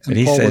at.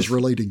 And Paul was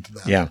relating to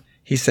that. Yeah.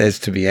 He says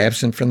to be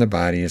absent from the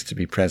body is to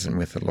be present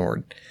with the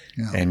Lord.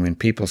 Yeah. And when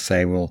people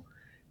say, well,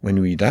 when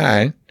we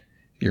die,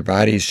 your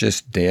body is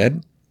just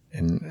dead,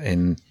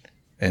 and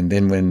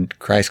then when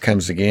Christ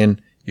comes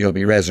again, you'll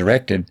be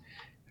resurrected.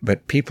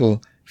 But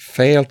people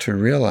fail to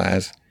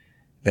realize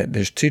that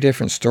there's two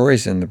different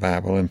stories in the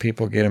Bible, and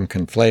people get them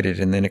conflated,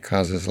 and then it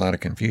causes a lot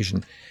of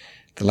confusion.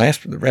 The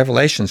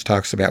Revelations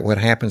talks about what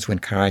happens when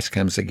Christ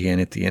comes again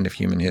at the end of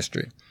human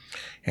history.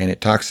 And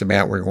it talks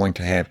about people are going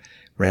to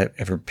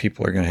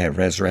have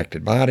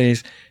resurrected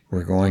bodies,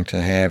 we're going to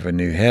have a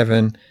new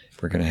heaven,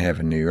 we're going to have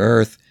a new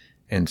earth,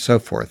 and so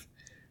forth.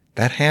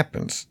 That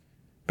happens.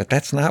 But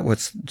that's not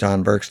what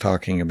John Burke's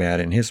talking about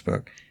in his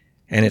book.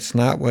 And it's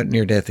not what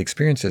near-death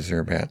experiences are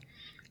about.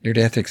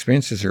 Near-death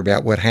experiences are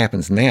about what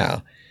happens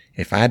now.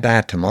 If I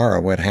die tomorrow,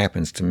 what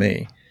happens to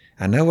me?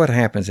 I know what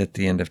happens at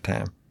the end of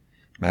time.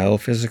 My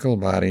old physical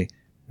body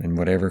and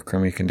whatever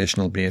crummy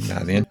condition will be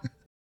by then,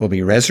 will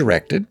be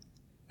resurrected,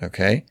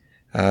 okay?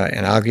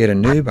 And I'll get a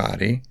new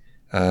body,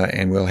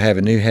 and we'll have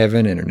a new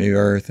heaven and a new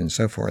earth and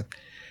so forth.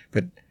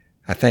 But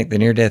I think the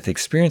near-death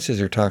experiences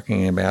are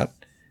talking about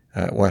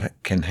what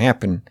can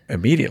happen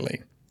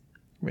immediately.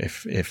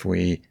 If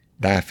we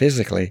die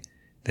physically,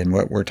 then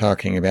what we're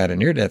talking about in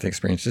near-death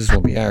experiences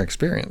will be our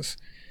experience.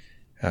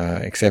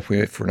 Except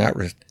if we're not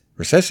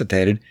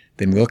resuscitated,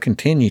 then we'll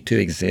continue to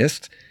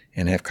exist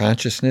and have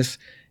consciousness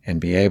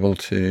and be able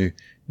to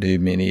do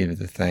many of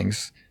the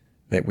things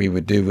that we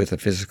would do with a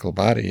physical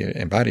body,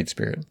 embodied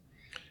spirit.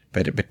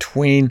 But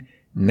between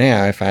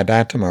now, if I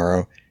die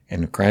tomorrow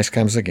and Christ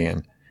comes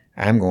again,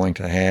 I'm going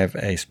to have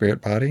a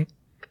spirit body,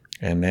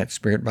 and that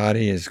spirit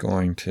body is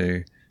going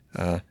to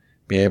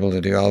be able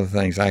to do all the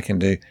things I can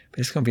do, but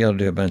it's going to be able to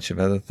do a bunch of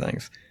other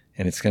things.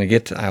 And it's going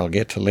to I'll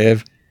get to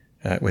live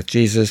with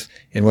Jesus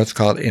in what's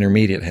called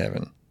intermediate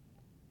heaven.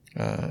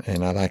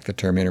 And I like the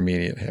term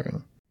intermediate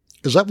heaven.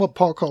 Is that what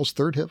Paul calls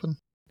third heaven?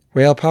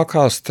 Well, Paul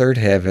calls third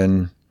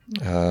heaven,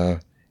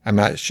 I'm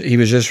not sure, he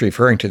was just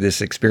referring to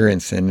this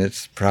experience, and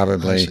it's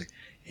probably,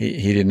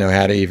 he didn't know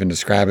how to even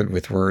describe it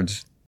with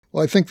words.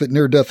 Well, I think that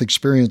near-death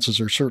experiences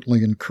are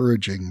certainly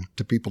encouraging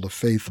to people of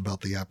faith about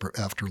the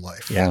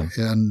afterlife. Yeah.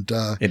 And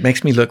it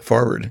makes me look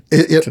forward.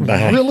 It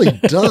really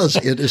does.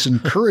 It is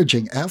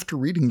encouraging. After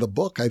reading the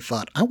book, I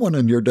thought, I want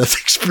a near-death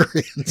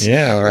experience.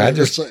 Yeah, or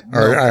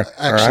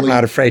I'm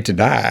not afraid to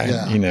die.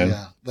 Yeah, you know.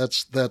 Yeah.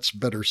 That's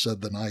better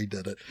said than I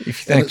did it. If you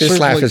think this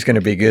life is going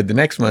to be good, the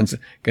next one's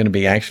going to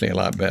be actually a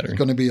lot better. It's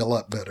going to be a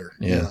lot better,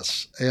 yeah.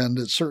 Yes. And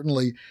it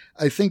certainly,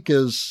 I think,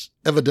 is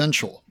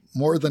evidential,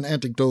 more than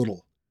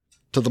anecdotal,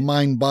 to the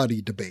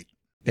mind-body debate.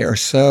 There are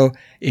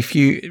if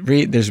you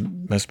read,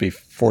 must be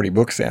 40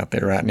 books out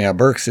there right now.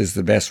 Burke's is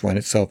the best one.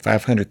 It sold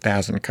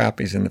 500,000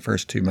 copies in the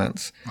first 2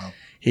 months. Wow.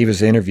 He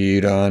was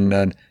interviewed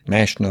on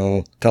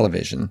national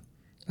television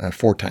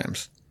 4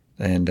 times.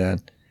 And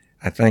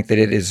I think that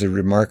it is a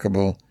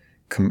remarkable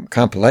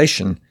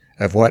compilation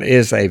of what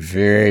is a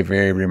very,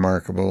 very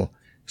remarkable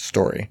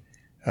story.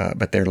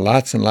 But there are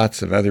lots and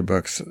lots of other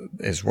books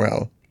as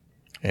well.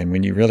 And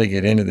when you really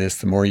get into this,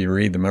 the more you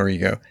read, the more you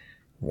go,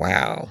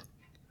 wow.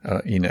 I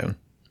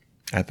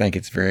think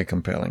it's very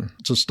compelling.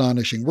 It's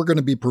astonishing. We're going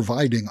to be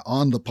providing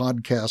on the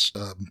podcast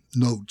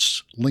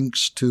notes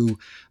links to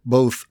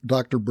both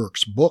Dr.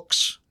 Burke's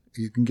books.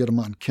 You can get them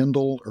on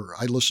Kindle, or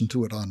I listen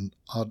to it on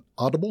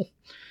Audible,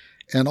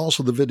 and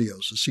also the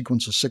videos, a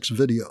sequence of 6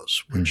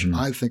 videos, which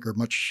I think are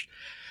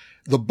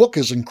the book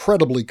is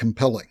incredibly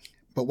compelling,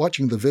 but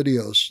watching the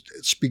videos,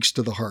 it speaks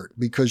to the heart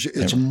because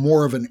it's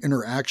more of an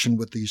interaction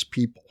with these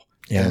people.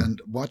 Yeah. And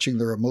watching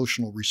their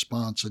emotional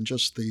response and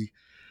just the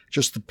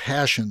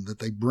passion that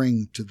they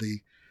bring to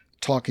the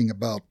talking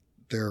about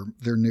their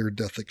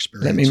near-death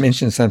experience. Let me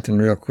mention something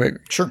real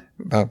quick. Sure.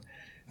 Bob.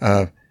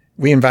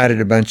 We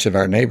invited a bunch of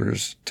our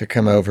neighbors to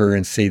come over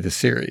and see the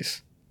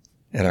series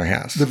at our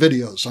house. The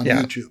videos on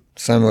YouTube.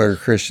 Some were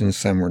Christians,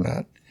 some were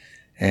not.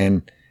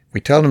 And we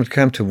told them to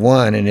come to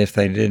one, and if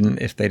they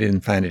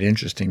didn't find it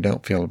interesting,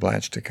 don't feel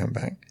obliged to come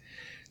back.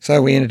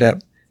 So we ended up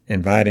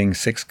inviting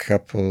 6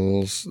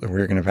 couples. We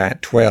were going to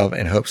invite 12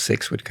 and hope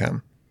 6 would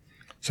come.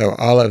 So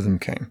all of them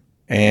came.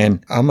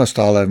 And almost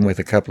all of them, with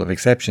a couple of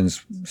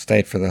exceptions,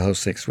 stayed for the whole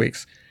 6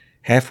 weeks.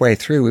 Halfway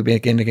through, we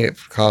began to get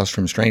calls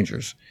from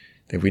strangers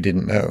that we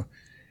didn't know.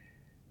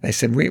 They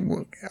said,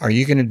 are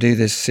you going to do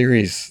this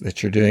series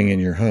that you're doing in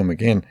your home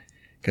again?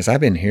 Because I've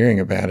been hearing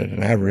about it,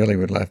 and I really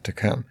would love to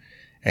come.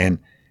 And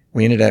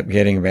we ended up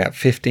getting about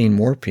 15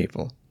 more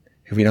people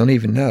who we don't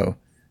even know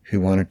who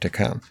wanted to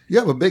come. You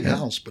have a big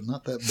house, but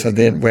not that big. So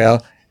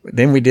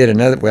then we did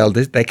another. Well,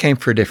 they came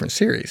for a different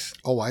series.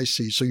 Oh, I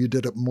see. So you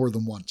did it more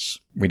than once.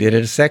 We did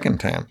it a second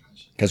time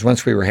because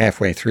once we were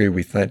halfway through,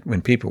 we thought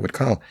when people would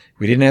call,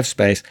 we didn't have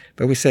space,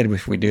 but we said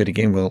if we do it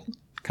again, we'll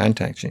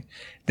contact you.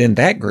 Then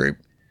that group,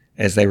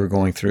 as they were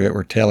going through it,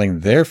 were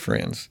telling their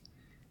friends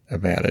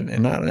about it,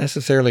 and not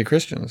necessarily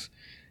Christians.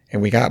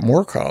 And we got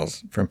more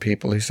calls from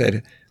people who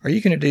said, are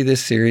you going to do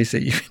this series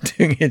that you've been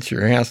doing at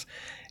your house?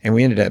 And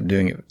we ended up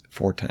doing it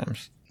 4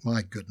 times.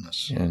 My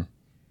goodness. Yeah.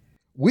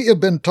 We have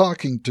been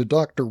talking to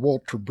Dr.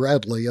 Walter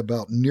Bradley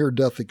about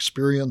near-death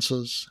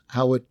experiences,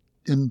 how it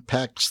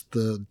impacts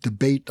the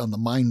debate on the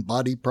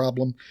mind-body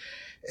problem.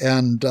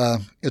 And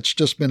it's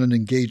just been an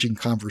engaging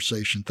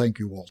conversation. Thank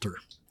you, Walter.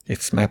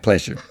 It's my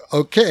pleasure.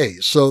 Okay,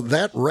 so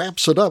that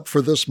wraps it up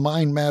for this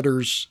Mind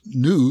Matters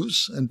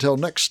news. Until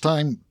next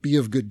time, be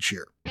of good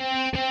cheer.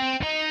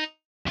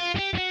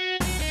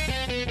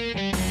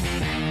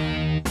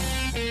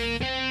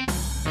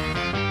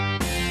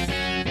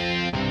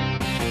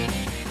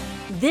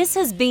 This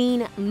has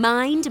been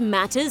Mind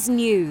Matters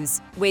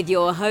News with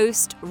your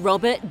host,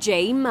 Robert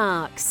J.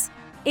 Marks.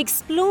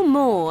 Explore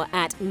more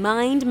at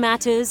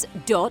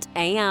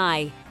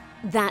mindmatters.ai.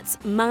 That's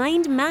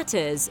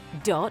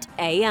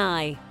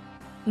mindmatters.ai.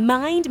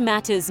 Mind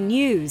Matters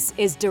News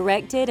is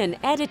directed and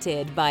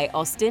edited by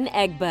Austin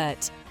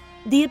Egbert.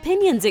 The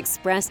opinions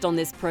expressed on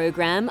this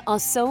program are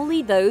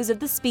solely those of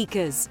the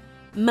speakers.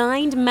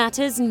 Mind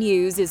Matters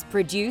News is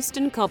produced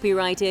and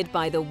copyrighted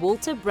by the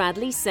Walter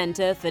Bradley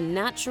Center for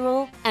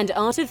Natural and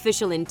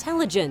Artificial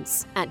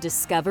Intelligence at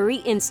Discovery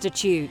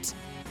Institute.